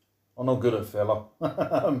 I'm not good at filler.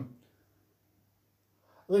 I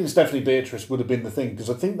think it's definitely Beatrice would have been the thing, because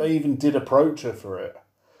I think they even did approach her for it.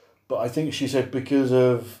 But I think she said because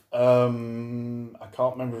of I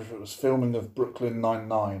can't remember if it was filming of Brooklyn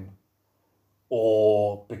Nine-Nine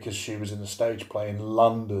or because she was in a stage play in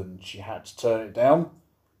London, she had to turn it down,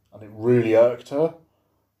 and it really irked her.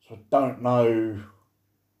 So I don't know.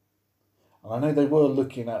 And I know they were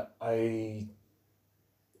looking at a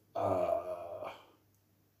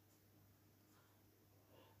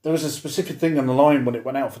there was a specific thing on the line when it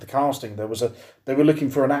went out for the casting. They were looking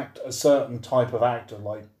for a certain type of actor,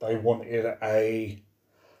 like they wanted a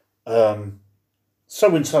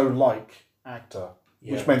so and so like actor,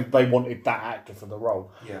 which meant they wanted that actor for the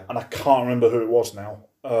role. Yeah. And I can't remember who it was now.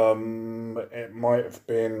 It might have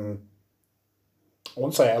been, I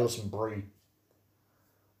want to say Alison Brie.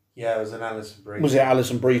 Yeah, it was an Alison Brie. Was it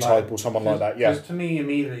Alison Brie type or someone like that? Yeah. Because to me,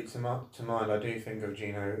 immediately to mind, I do think of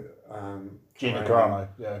Gina Carano,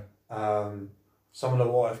 yeah. Some of the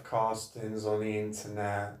what if castings on the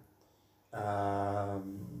internet. I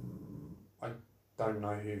don't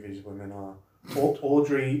know who these women are.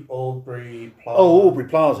 Aubrey Plaza. Oh, Aubrey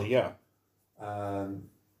Plaza, yeah.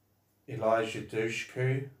 Elijah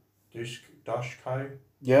Dushku.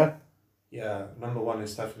 Yeah. Yeah, number one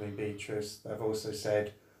is definitely Beatrice. They've also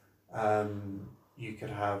said you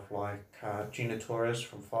could have like Gina Torres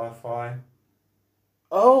from Firefly.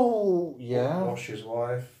 Oh, yeah. Wash's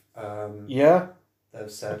wife. Yeah.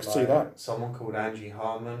 They've said see that. Someone called Angie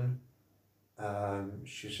Harmon.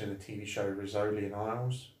 She's in a TV show Rizzoli and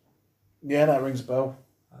Isles. Yeah, that rings a bell.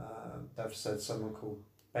 They've said someone called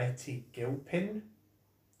Betty Gilpin.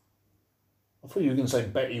 I thought you were going to say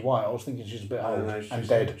Betty White. I was thinking she's a bit old and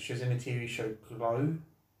dead. She's in a TV show Glow.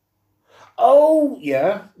 Oh,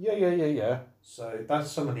 yeah. Yeah. So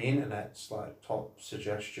that's some of the internet's like top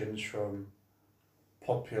suggestions from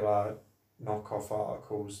popular knockoff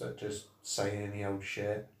articles that just say any old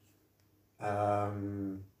shit. Yeah,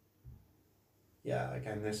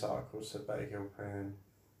 again, this article said Betty Gilpin.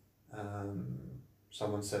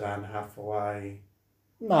 Someone said Anne Hathaway.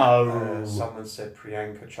 No. Someone said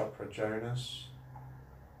Priyanka Chopra Jonas.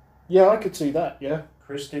 Yeah, I could see that, yeah.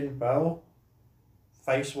 Kristen Bell.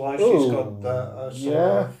 Face-wise, she's got the sort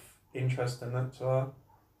of interest in that to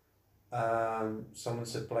her. Someone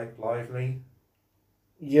said Blake Lively.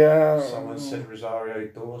 Yeah. Someone said Rosario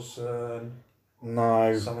Dawson.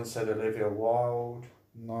 No. Someone said Olivia Wilde.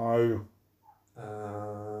 No.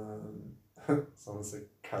 Someone said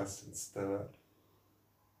Kirsten Stewart.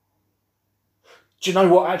 Do you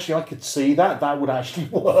know what? Actually, I could see that. That would actually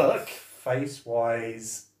work.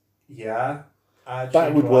 Face-wise, yeah.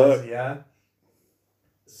 That would work. Yeah.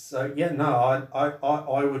 So, yeah, no,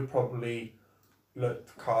 I would probably look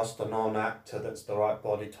to cast a non-actor that's the right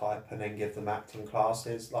body type and then give them acting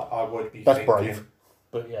classes. Like, I would be thinking brave,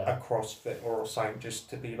 but yeah. A CrossFit or something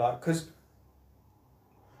just to be like... Because...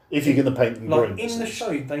 If you're going to paint them like, in the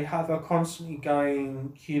show, they have her constantly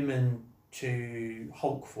going human to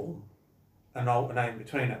Hulk form and alternating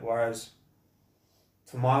between it, whereas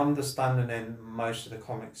to my understanding in most of the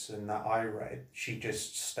comics and that I read, she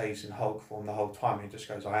just stays in Hulk form the whole time. He just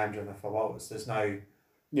goes, I am Jennifer Walters. There's no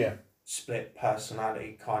split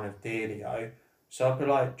personality kind of dealio. So I'd be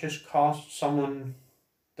like, just cast someone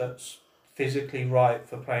that's physically right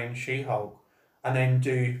for playing She-Hulk and then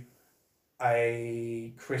do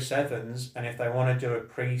a Chris Evans, and if they want to do a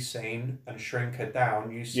pre-scene and shrink her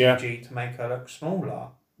down, use CG to make her look smaller.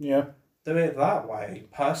 Yeah. Do it that way,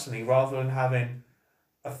 personally, rather than having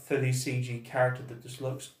a fully CG character that just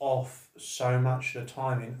looks off so much of the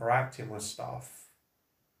time interacting with stuff.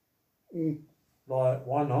 Like,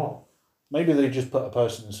 why not? Maybe they just put a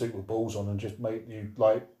person in a suit with balls on and just make you,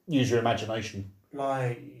 like, use your imagination.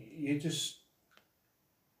 Like,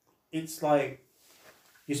 it's like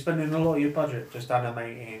you're spending a lot of your budget just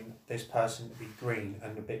animating this person to be green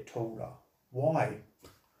and a bit taller. Why?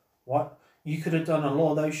 What? You could have done a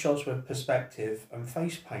lot of those shots with perspective and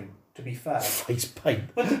face paint, to be fair. Face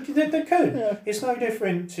paint? But they could. Yeah. It's no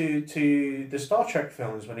different to the Star Trek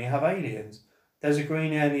films when you have aliens. There's a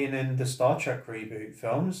green alien in the Star Trek reboot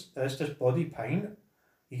films. There's just body paint.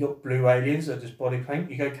 You got blue aliens that are just body paint.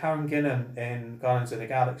 You go Karen Gillan in Guardians of the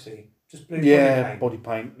Galaxy. Just blue body paint. Yeah, body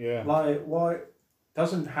paint, yeah. Like, why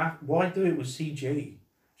do it with CG?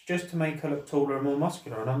 It's just to make her look taller and more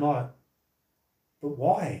muscular. And I'm like, but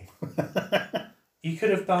why? You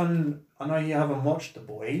could have done, I know you haven't watched The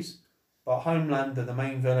Boys, But Homelander, the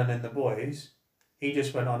main villain in The Boys, he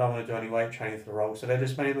just went, I don't want to do any weight training for the role, so they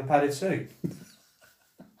just made him a padded suit.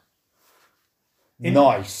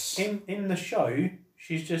 Nice. In the show,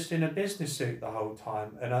 she's just in a business suit the whole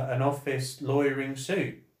time, and an office lawyering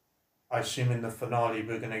suit. I assume in the finale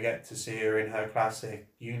we're going to get to see her in her classic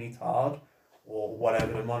unitard, or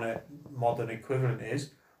whatever the modern equivalent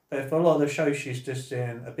is. But for a lot of the show she's just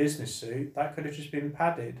in a business suit, that could have just been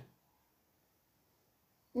padded.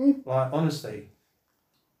 Like, honestly.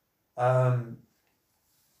 So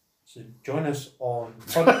join us on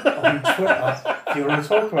Twitter if you want to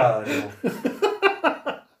talk about that anymore.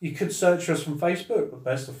 You could search us from Facebook, but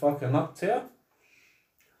best of fucking luck to you.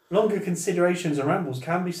 Longer considerations and rambles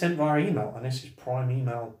can be sent via email, and this is prime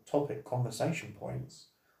email topic conversation points.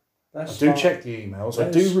 I do check the emails. I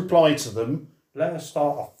do reply to them. Let us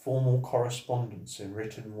start a formal correspondence in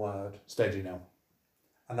written word. Steady now.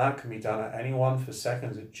 And that can be done at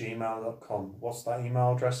anyoneforseconds@gmail.com. What's that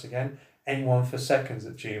email address again?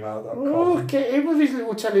 anyoneforseconds@gmail.com. Oh, get him with his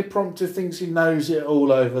little teleprompter, thinks he knows it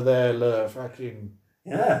all over there, fucking...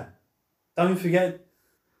 Yeah. Don't forget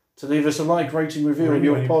to leave us a like, rating, review on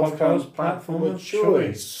your podcast platform of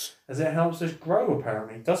choice. As it helps us grow,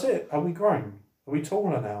 apparently. Does it? Are we grown? Are we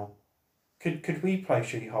taller now? Could we play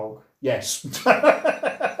She-Hulk? Yes.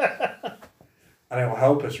 And it will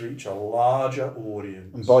help us reach a larger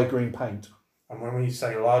audience. And buy green paint. And when we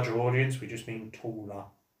say larger audience, we just mean taller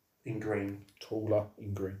in green. Taller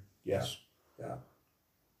in green. Yes. Yeah.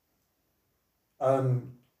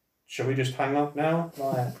 Shall we just hang up now?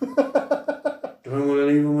 Like, do we want to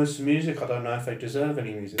leave them with some music? I don't know if they deserve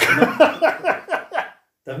any music.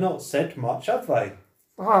 They've not said much, have they?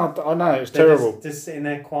 Oh, I know, it's terrible. Just sitting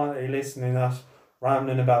there quietly listening to us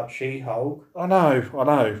rambling about She-Hulk. I know.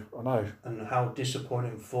 And how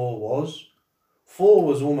disappointing 4 was. 4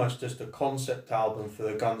 was almost just a concept album for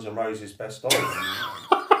the Guns N' Roses best of.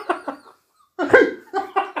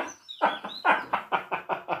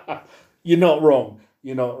 You're not wrong.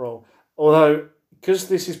 Although, because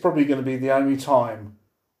this is probably going to be the only time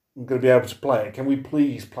I'm going to be able to play it, can we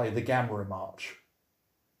please play the Gamera March?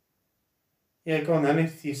 Yeah, go on then.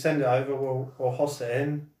 If you send it over, we'll hoss it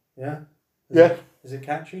in. Yeah? Is it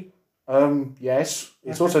catchy? Yes.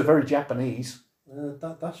 It's also very Japanese.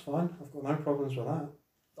 That's fine. I've got no problems with that.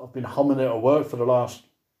 I've been humming it at work for the last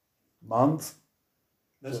month.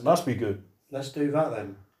 So it must be good. Let's do that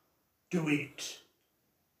then. Do it.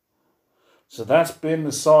 So that's been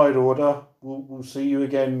the side order. We'll see you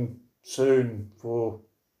again soon for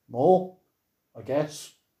more, I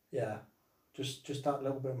guess. Yeah. Just that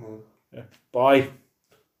little bit more. Yeah. Bye.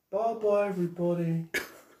 Bye, everybody.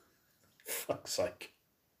 Fuck's sake.